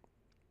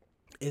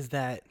is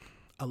that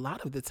a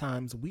lot of the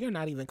times we are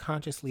not even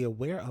consciously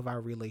aware of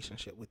our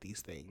relationship with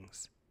these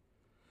things,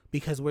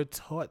 because we're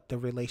taught the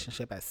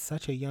relationship at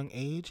such a young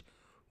age.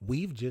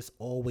 We've just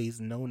always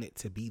known it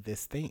to be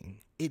this thing.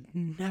 It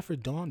never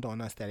dawned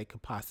on us that it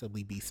could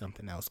possibly be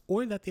something else,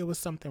 or that there was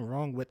something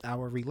wrong with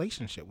our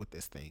relationship with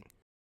this thing.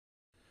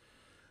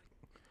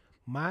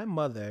 My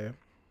mother,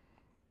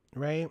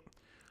 right?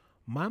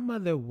 My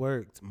mother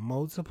worked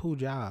multiple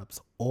jobs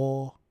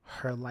all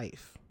her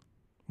life.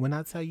 When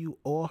I tell you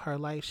all her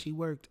life, she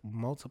worked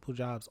multiple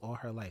jobs all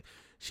her life.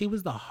 She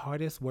was the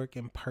hardest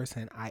working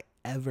person I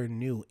ever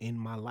knew in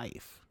my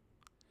life.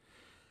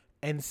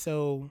 And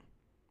so,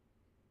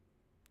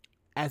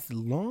 as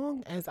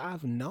long as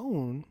I've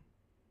known,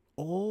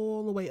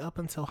 all the way up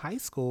until high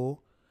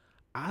school,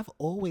 I've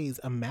always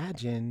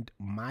imagined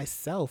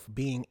myself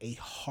being a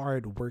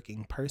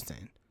hard-working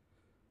person.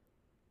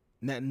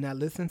 Now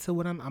listen to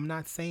what I'm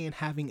not saying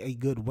having a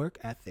good work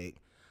ethic.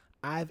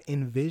 I've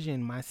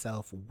envisioned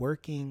myself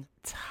working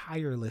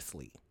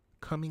tirelessly,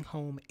 coming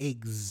home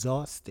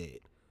exhausted,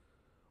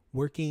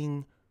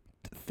 working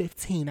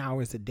 15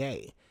 hours a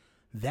day.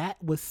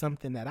 That was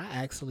something that I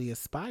actually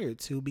aspired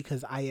to,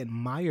 because I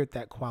admired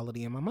that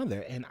quality in my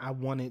mother and I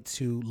wanted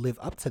to live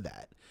up to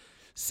that.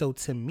 So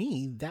to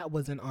me, that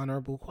was an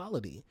honorable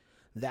quality.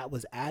 That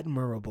was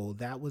admirable.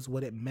 That was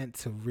what it meant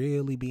to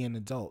really be an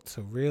adult,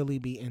 to really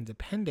be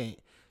independent,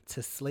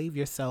 to slave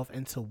yourself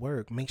into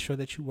work. Make sure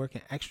that you work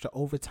an extra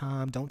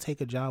overtime. Don't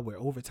take a job where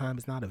overtime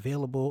is not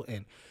available.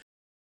 And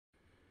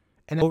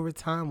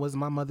overtime was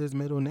my mother's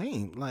middle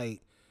name.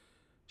 Like,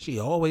 she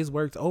always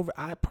worked over.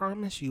 I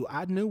promise you,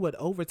 I knew what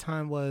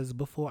overtime was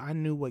before I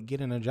knew what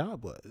getting a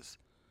job was.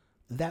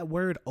 That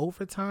word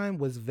overtime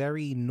was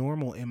very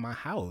normal in my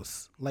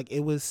house. Like,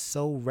 it was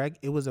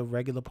it was a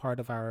regular part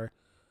of our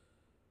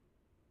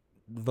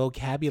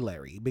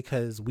vocabulary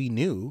because we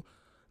knew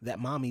that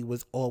mommy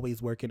was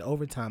always working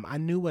overtime. I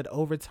knew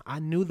I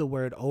knew the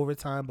word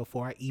overtime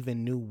before I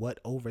even knew what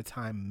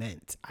overtime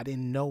meant. I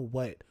didn't know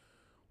what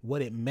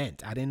it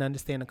meant. I didn't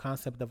understand the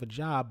concept of a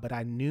job, but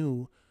I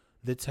knew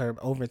the term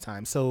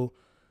overtime. So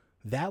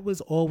that was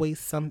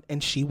always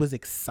and she was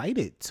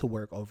excited to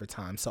work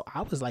overtime. So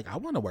I was like, I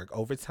want to work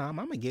overtime.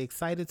 I'm gonna get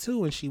excited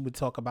too. And she would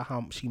talk about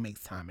how she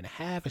makes time and a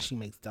half and she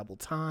makes double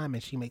time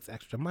and she makes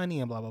extra money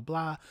and blah, blah,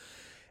 blah.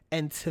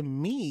 And to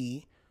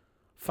me,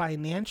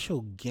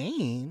 financial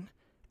gain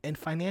and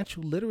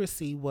financial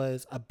literacy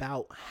was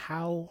about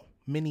how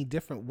many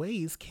different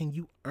ways can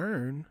you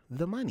earn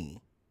the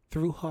money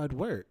through hard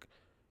work.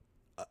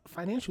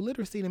 Financial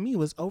literacy to me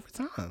was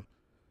overtime.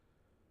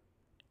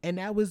 And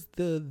that was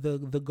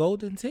the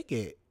golden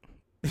ticket.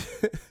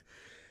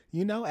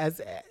 You know,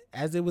 as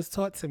it was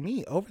taught to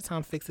me,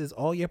 overtime fixes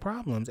all your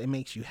problems. It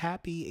makes you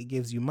happy. It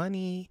gives you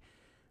money.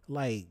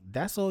 Like,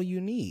 that's all you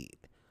need.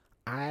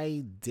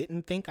 I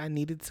didn't think I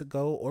needed to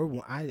go,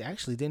 or I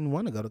actually didn't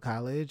want to go to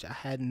college. I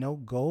had no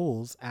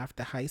goals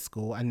after high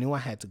school. I knew I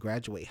had to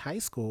graduate high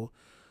school,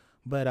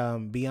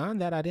 but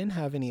beyond that, I didn't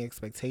have any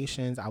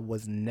expectations. I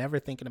was never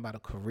thinking about a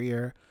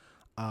career.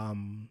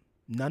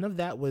 None of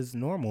that was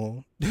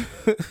normal.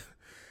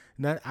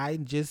 I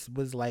just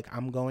was like,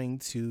 I'm going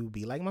to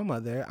be like my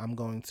mother. I'm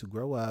going to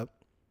grow up.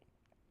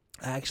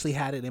 I actually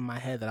had it in my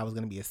head that I was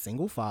going to be a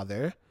single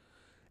father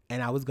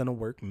and I was going to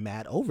work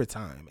mad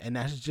overtime. And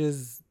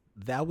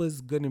that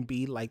was going to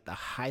be like the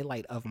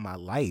highlight of my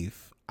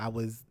life.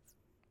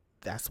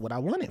 That's what I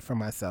wanted for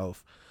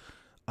myself.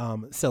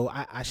 So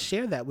I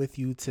share that with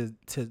you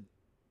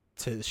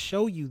to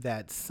show you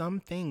that some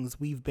things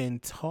we've been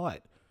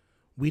taught,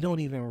 we don't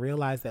even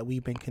realize that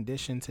we've been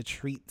conditioned to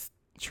treat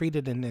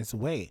it in this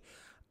way.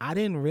 I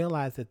didn't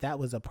realize that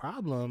was a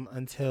problem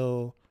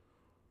until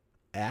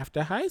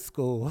after high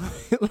school,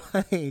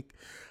 like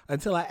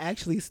until I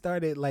actually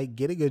started like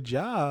getting a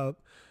job,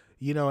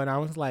 you know, and I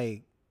was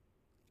like,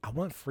 I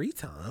want free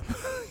time,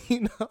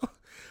 you know,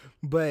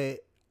 but,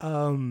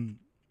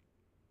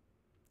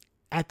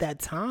 at that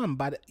time,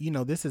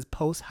 this is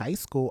post high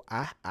school.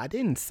 I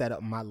didn't set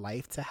up my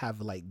life to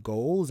have like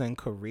goals and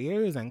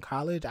careers and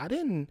college. I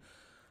didn't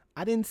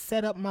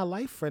set up my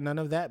life for none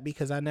of that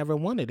because I never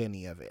wanted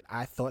any of it.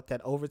 I thought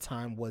that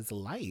overtime was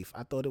life.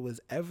 I thought it was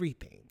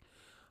everything.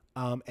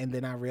 And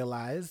then I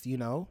realized,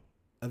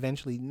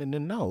 eventually,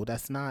 no,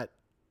 that's not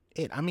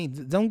it. I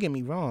mean, don't get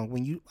me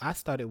wrong. I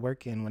started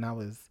working when I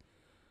was,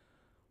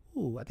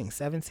 I think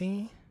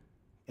 17.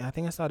 I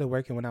think I started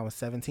working when I was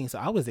 17. So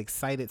I was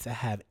excited to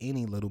have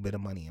any little bit of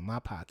money in my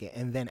pocket.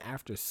 And then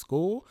after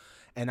school,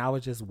 and I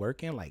was just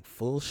working like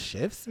full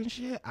shifts and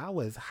shit, I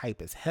was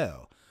hype as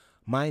hell.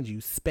 Mind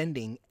you,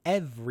 spending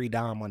every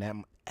dime on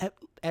that,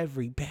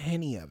 every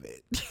penny of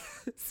it.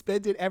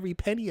 Spending every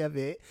penny of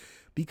it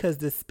because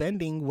the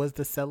spending was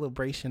the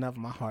celebration of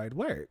my hard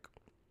work.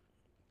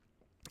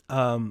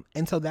 And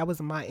so that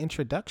was my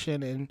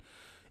introduction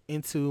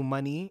into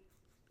money.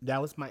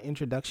 That was my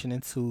introduction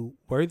into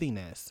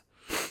worthiness.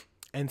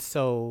 And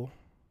so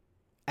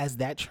as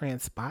that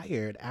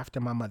transpired after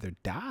my mother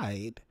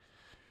died,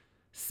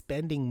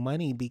 spending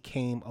money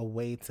became a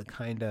way to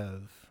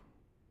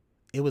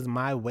it was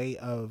my way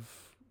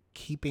of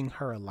keeping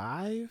her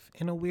alive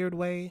in a weird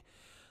way.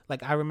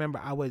 Like, I remember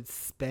I would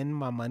spend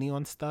my money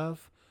on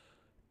stuff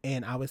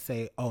and I would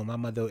say, oh, my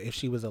mother, if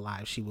she was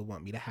alive, she would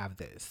want me to have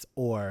this.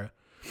 Or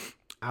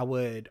I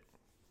would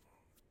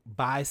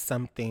buy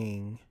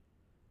something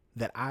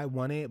that I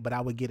wanted, but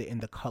I would get it in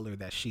the color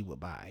that she would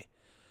buy.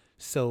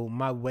 So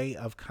my way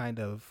of kind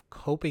of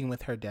coping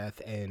with her death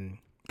and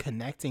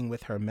connecting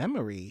with her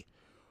memory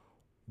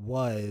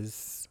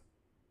was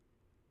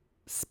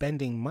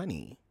spending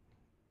money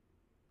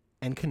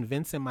and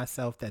convincing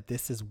myself that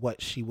this is what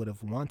she would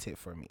have wanted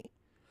for me.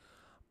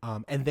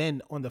 And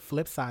then on the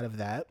flip side of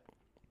that,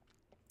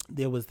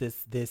 there was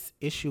this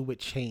issue with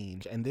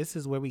change. And this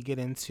is where we get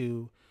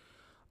into,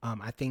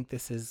 I think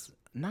this is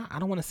I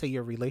don't want to say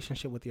your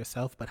relationship with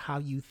yourself, but how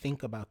you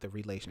think about the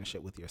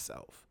relationship with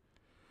yourself.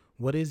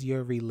 What is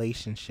your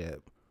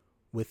relationship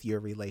with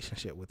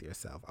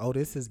yourself? Oh,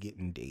 this is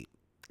getting deep.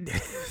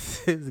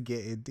 This is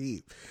getting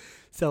deep.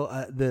 So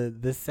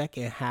the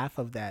second half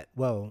of that,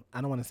 well, I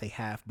don't want to say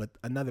half, but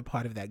another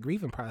part of that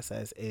grieving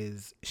process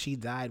is she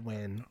died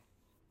when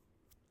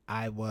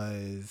I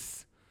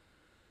was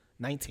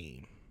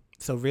 19.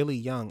 So really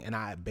young, and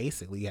I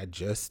basically had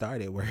just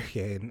started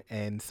working,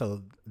 and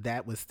so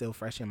that was still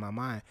fresh in my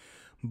mind.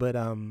 But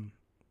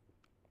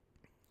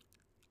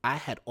I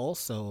had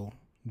also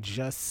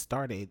just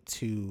started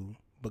to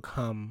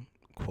become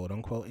quote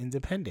unquote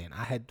independent.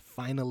 I had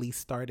finally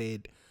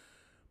started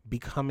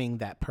becoming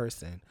that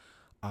person.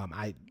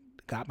 I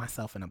got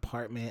myself an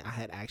apartment. I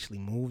had actually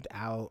moved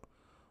out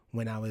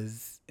when I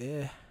was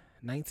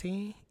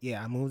 19.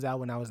 Yeah, I moved out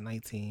when I was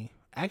 19.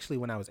 Actually,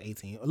 when I was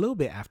 18, a little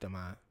bit after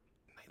my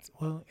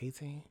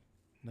 18,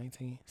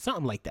 19,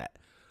 something like that.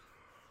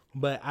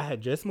 But I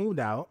had just moved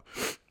out.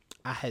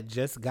 I had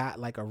just got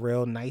like a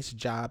real nice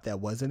job that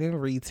wasn't in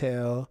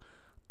retail.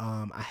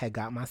 I had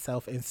got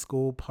myself in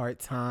school part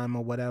time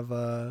or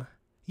whatever.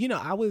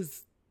 I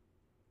was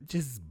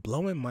just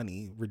blowing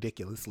money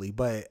ridiculously,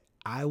 but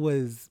I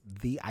was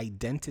the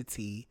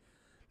identity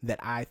that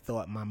I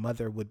thought my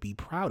mother would be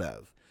proud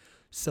of.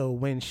 So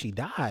when she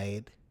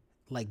died,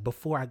 like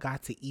before I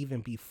got to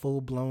even be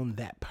full blown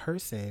that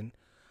person,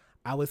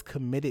 I was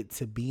committed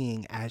to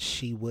being as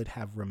she would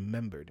have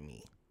remembered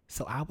me.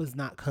 So I was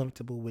not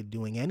comfortable with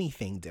doing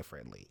anything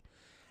differently.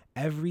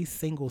 Every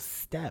single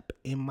step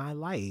in my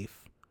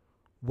life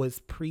was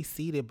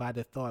preceded by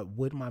the thought,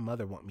 would my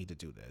mother want me to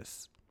do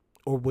this?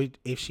 Or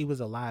if she was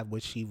alive,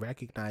 would she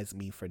recognize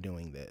me for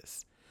doing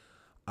this?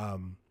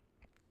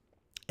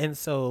 And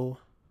so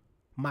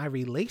my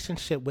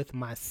relationship with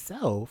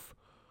myself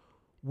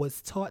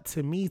was taught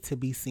to me to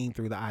be seen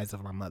through the eyes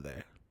of my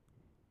mother.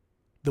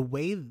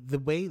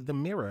 The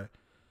mirror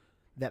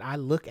that I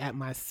look at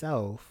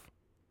myself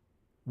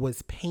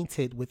was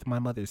painted with my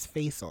mother's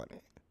face on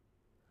it.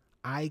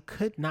 I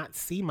could not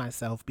see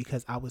myself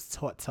because I was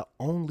taught to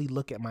only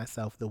look at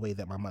myself the way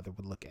that my mother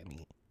would look at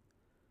me.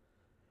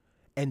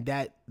 And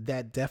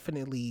that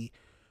definitely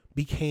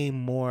became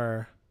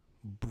more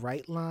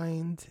bright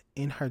lined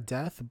in her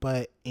death,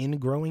 but in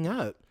growing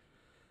up,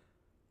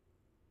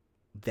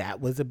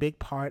 that was a big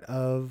part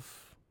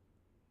of,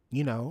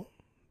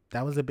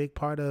 that was a big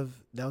part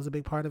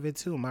of it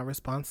too. My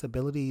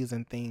responsibilities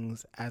and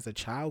things as a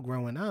child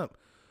growing up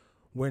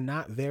were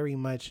not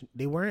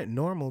they weren't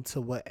normal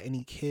to what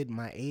any kid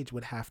my age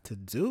would have to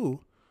do,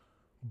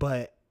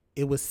 but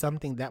it was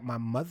something that my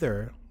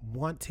mother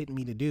wanted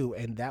me to do.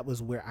 And that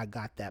was where I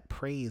got that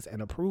praise and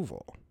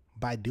approval,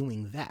 by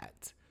doing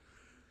that.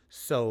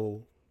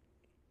 So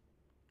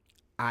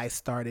I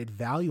started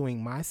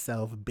valuing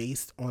myself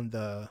based on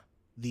the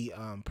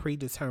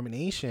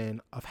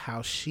predetermination of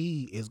how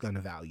she is going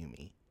to value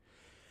me.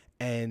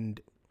 And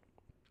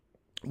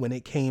when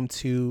it came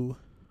to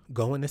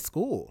going to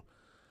school,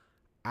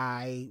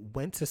 I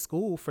went to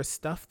school for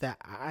stuff that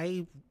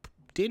I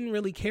didn't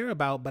really care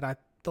about, but I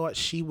thought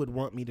she would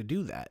want me to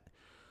do that.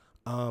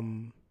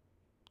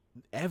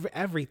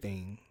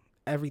 Everything.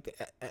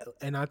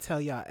 And I'll tell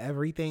y'all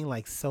everything,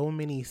 like so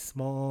many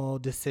small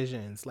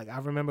decisions. Like I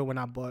remember when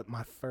I bought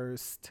my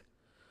first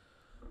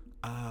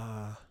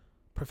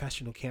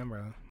professional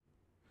camera,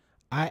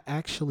 I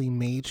actually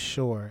made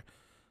sure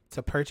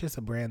to purchase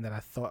a brand that I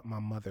thought my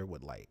mother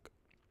would like.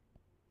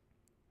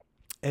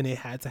 And it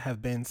had to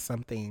have been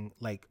something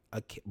like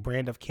a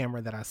brand of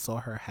camera that I saw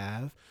her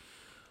have.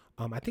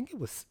 I think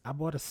I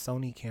bought a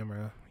Sony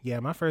camera. Yeah,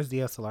 my first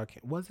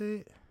DSLR was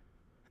it?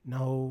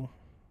 No,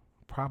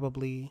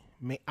 probably.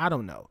 I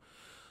don't know.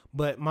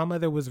 But my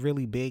mother was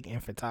really big in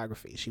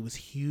photography. She was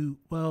huge.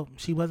 Well,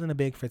 she wasn't a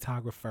big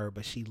photographer,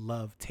 but she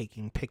loved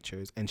taking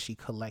pictures, and she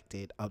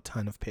collected a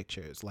ton of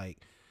pictures. Like,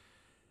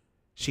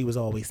 she was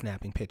always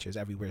snapping pictures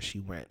everywhere she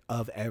went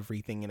of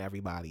everything and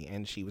everybody,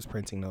 and she was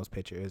printing those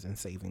pictures and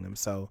saving them.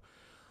 So,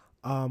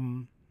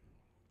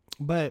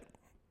 but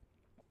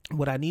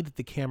what I needed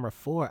the camera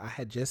for, I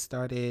had just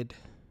started.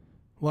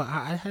 Well,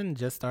 I hadn't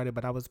just started,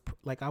 but I was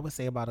I would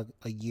say about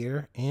a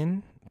year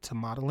in to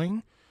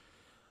modeling.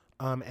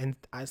 And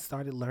I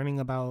started learning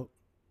about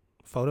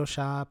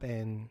Photoshop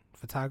and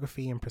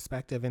photography and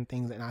perspective and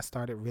things, and I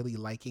started really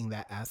liking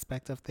that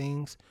aspect of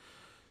things.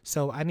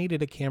 So I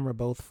needed a camera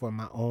both for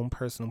my own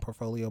personal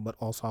portfolio, but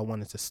also I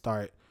wanted to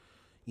start,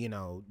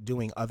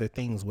 doing other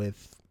things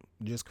with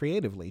just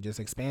creatively, just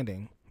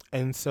expanding.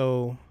 And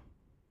so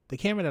the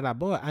camera that I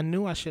bought, I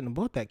knew I shouldn't have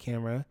bought that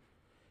camera.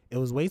 It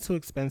was way too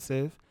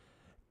expensive,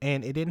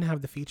 and it didn't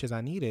have the features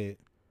I needed.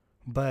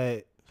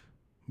 But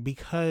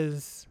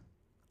because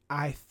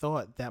I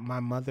thought that my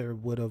mother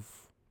would have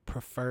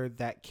preferred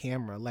that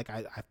camera, like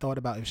I thought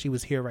about if she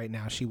was here right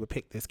now, she would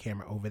pick this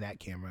camera over that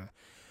camera.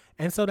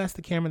 And so that's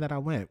the camera that I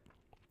went.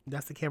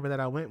 That's the camera that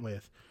I went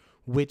with,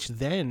 which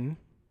then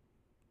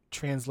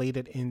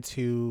translated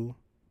into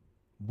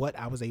what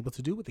I was able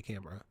to do with the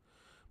camera,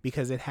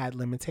 because it had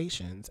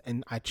limitations.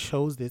 And I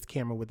chose this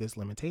camera with its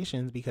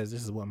limitations because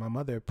this is what my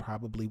mother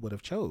probably would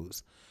have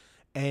chose.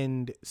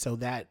 And so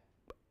that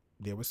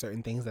there were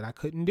certain things that I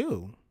couldn't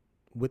do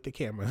with the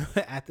camera.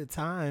 At the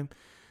time,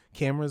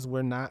 cameras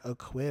were not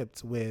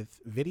equipped with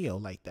video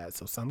like that.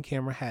 So some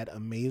camera had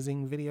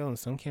amazing video and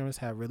some cameras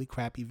had really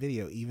crappy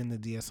video, even the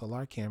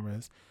DSLR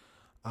cameras.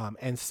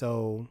 And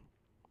so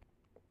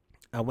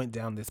I went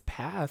down this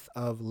path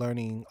of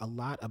learning a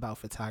lot about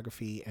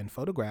photography and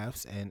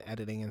photographs and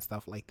editing and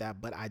stuff like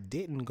that. But I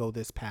didn't go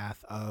this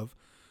path of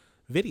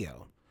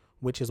video,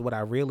 which is what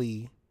I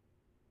really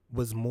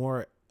was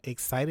more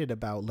excited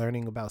about,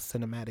 learning about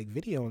cinematic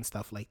video and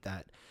stuff like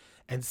that.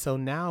 And so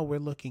now we're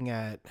looking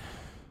at,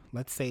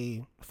 let's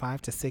say,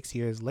 5 to 6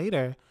 years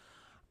later,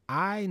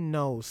 I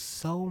know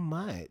so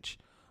much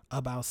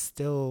about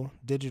still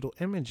digital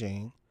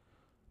imaging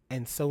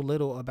and so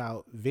little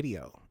about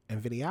video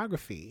and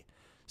videography.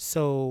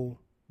 So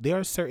there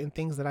are certain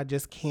things that I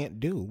just can't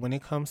do when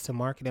it comes to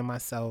marketing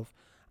myself.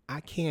 I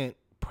can't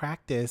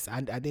practice.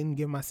 I didn't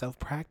give myself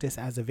practice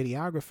as a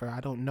videographer. I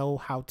don't know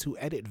how to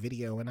edit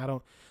video, and I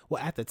don't,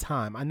 well, at the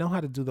time, I know how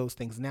to do those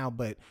things now,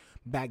 but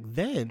back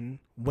then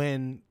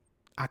when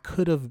I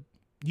could have,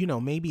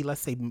 maybe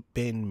let's say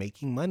been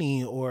making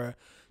money or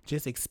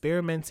just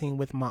experimenting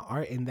with my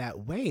art in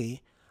that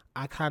way,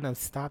 I kind of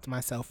stopped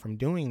myself from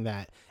doing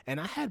that. And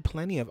I had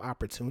plenty of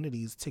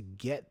opportunities to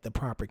get the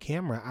proper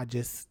camera. I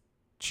just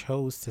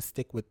chose to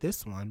stick with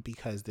this one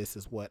because this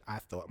is what I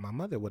thought my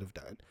mother would have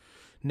done.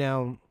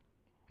 Now,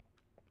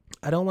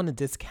 I don't want to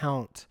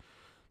discount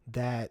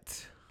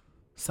that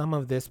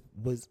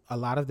a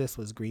lot of this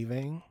was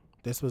grieving.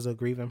 This was a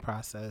grieving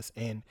process.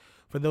 And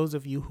for those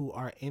of you who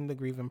are in the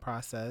grieving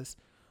process,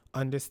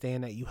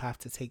 understand that you have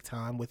to take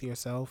time with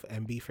yourself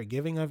and be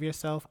forgiving of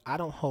yourself. I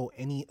don't hold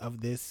any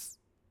of this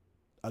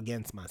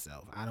against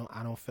myself. I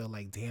don't feel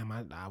like, damn,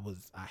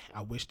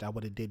 I wished I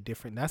would have did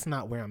different. That's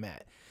not where I'm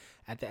at.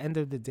 At the end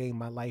of the day,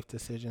 my life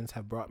decisions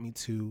have brought me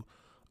to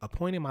a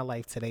point in my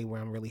life today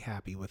where I'm really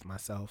happy with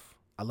myself.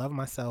 I love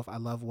myself. I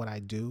love what I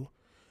do,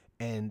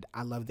 and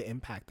I love the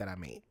impact that I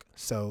make.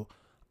 So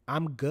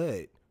I'm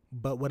good.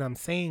 But what I'm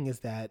saying is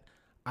that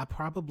I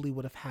probably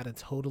would have had a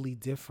totally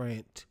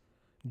different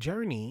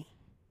journey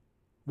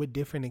with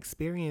different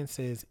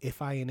experiences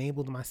if I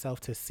enabled myself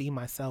to see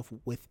myself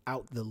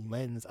without the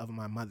lens of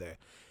my mother.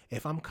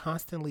 If I'm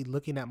constantly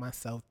looking at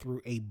myself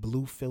through a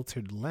blue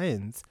filtered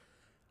lens,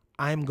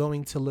 I'm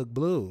going to look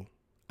blue.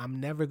 I'm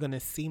never going to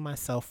see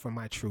myself for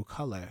my true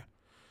color.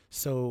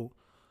 So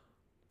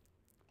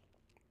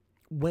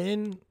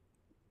when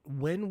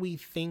we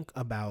think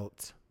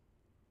about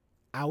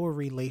our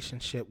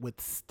relationship with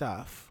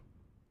stuff,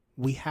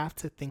 we have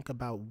to think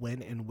about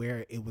when and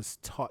where it was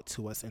taught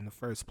to us in the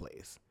first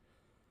place.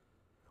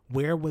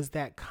 Where was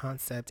that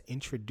concept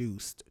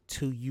introduced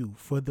to you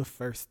for the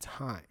first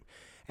time?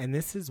 And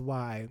this is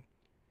why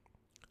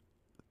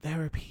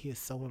therapy is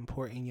so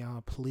important,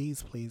 y'all.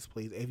 Please, please,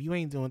 please. If you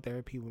ain't doing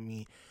therapy with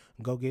me,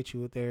 go get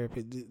you a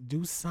therapist.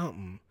 Do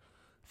something.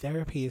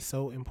 Therapy is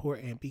so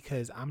important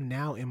because I'm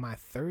now in my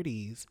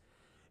 30s,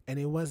 and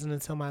it wasn't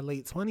until my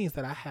late 20s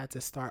that I had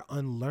to start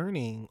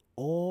unlearning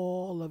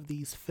all of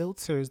these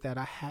filters that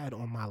I had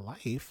on my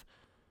life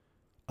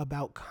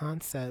about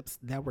concepts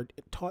that were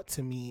taught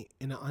to me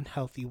in an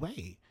unhealthy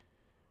way,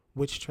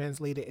 which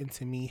translated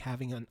into me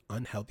having an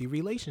unhealthy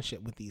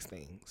relationship with these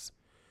things,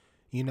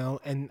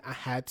 and I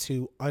had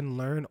to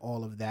unlearn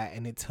all of that.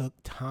 And it took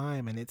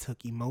time, and it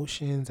took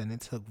emotions, and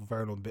it took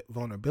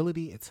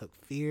vulnerability. It took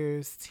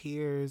fears,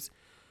 tears,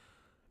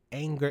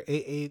 anger.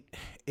 It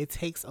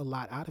takes a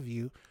lot out of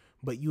you,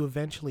 but you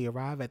eventually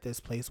arrive at this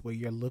place where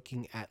you're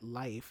looking at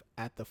life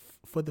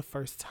for the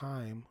first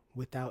time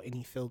without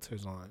any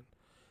filters on.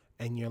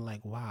 And you're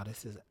like, wow,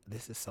 this is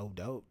so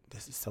dope.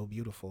 This is so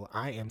beautiful.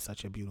 I am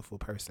such a beautiful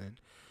person.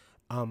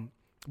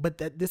 But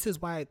this is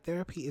why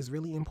therapy is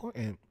really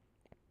important.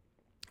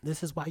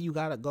 This is why you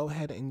gotta go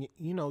ahead and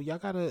y'all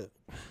gotta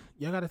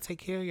take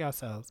care of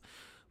yourselves.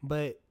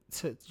 But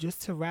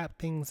to wrap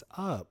things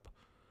up,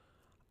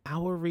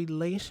 our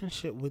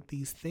relationship with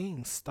these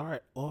things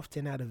start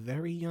often at a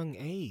very young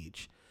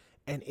age.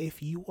 And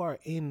if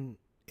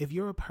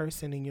you're a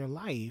person in your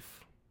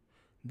life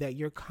that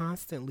you're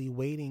constantly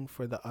waiting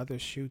for the other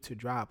shoe to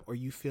drop, or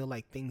you feel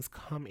like things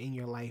come in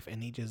your life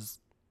and they just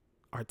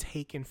are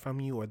taken from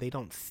you, or they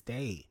don't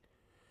stay,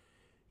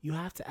 you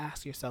have to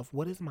ask yourself,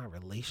 what is my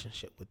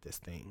relationship with this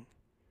thing?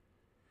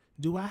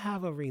 Do I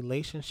have a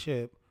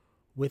relationship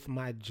with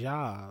my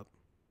job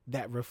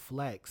that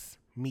reflects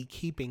me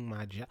keeping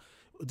my job?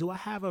 Do I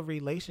have a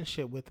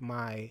relationship with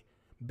my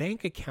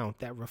bank account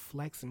that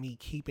reflects me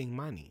keeping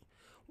money?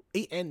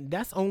 And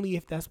that's only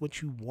if that's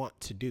what you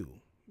want to do.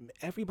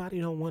 Everybody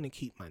don't want to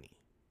keep money.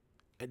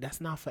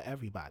 That's not for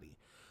everybody.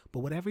 But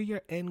whatever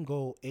your end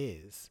goal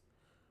is,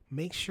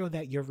 make sure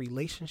that your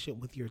relationship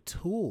with your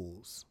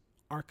tools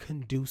are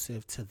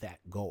conducive to that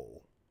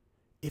goal.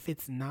 If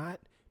it's not,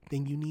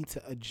 then you need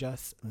to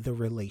adjust the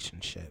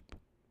relationship.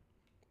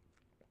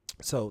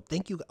 So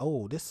thank you.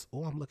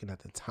 I'm looking at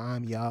the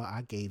time, y'all.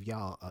 I gave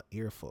y'all an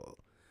earful.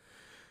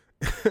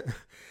 Thank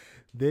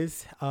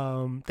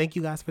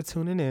you guys for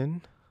tuning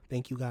in.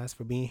 Thank you guys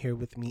for being here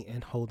with me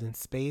and holding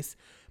space.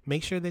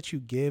 Make sure that you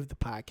give the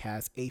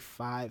podcast a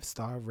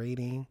 5-star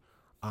rating.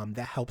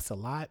 That helps a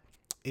lot.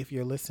 If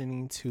you're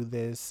listening to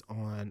this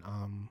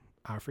on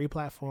our free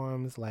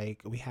platforms,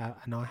 like I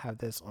know I have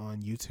this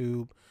on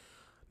YouTube,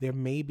 there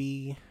may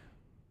be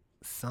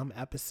some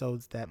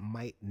episodes that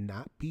might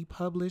not be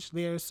published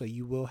there, so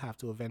you will have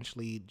to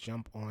eventually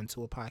jump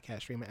onto a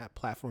podcast streaming app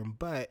platform.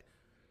 But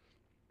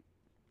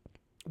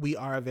we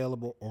are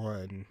available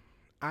on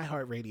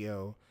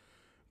iHeartRadio,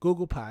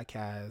 Google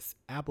Podcasts,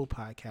 Apple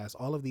Podcasts.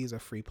 All of these are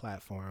free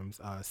platforms.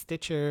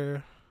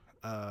 Stitcher,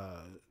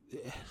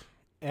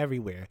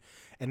 everywhere.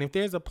 And if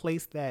there's a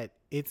place that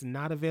it's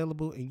not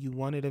available and you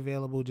want it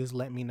available, just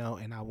let me know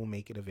and I will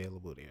make it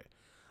available there.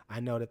 I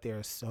know that there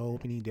are so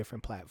many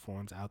different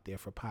platforms out there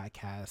for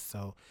podcasts,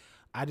 so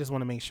I just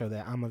want to make sure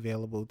that I'm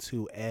available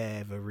to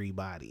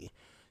everybody.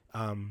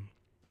 Um,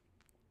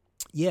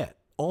 yeah.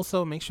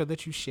 Also, make sure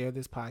that you share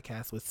this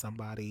podcast with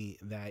somebody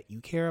that you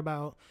care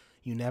about.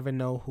 You never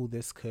know who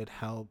this could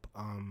help.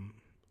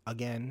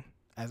 Again,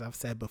 as I've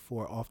said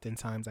before,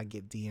 oftentimes I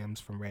get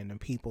DMs from random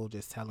people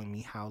just telling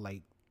me how,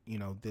 like,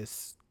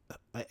 this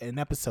an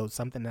episode,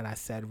 something that I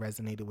said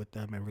resonated with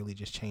them and really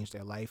just changed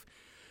their life.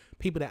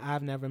 People that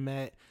I've never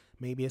met,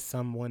 maybe it's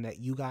someone that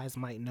you guys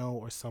might know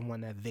or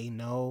someone that they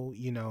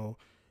know.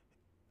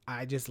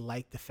 I just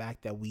like the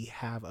fact that we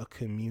have a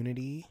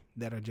community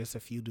that are just a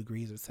few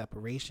degrees of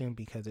separation,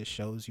 because it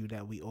shows you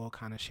that we all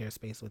kind of share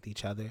space with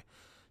each other.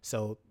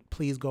 So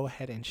please go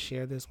ahead and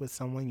share this with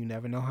someone. You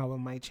never know how it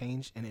might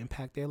change and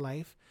impact their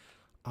life.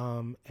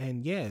 And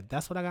yeah,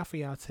 that's what I got for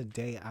y'all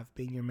today. I've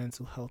been your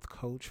mental health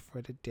coach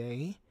for the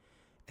day,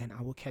 and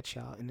I will catch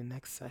y'all in the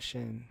next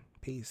session.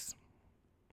 Peace.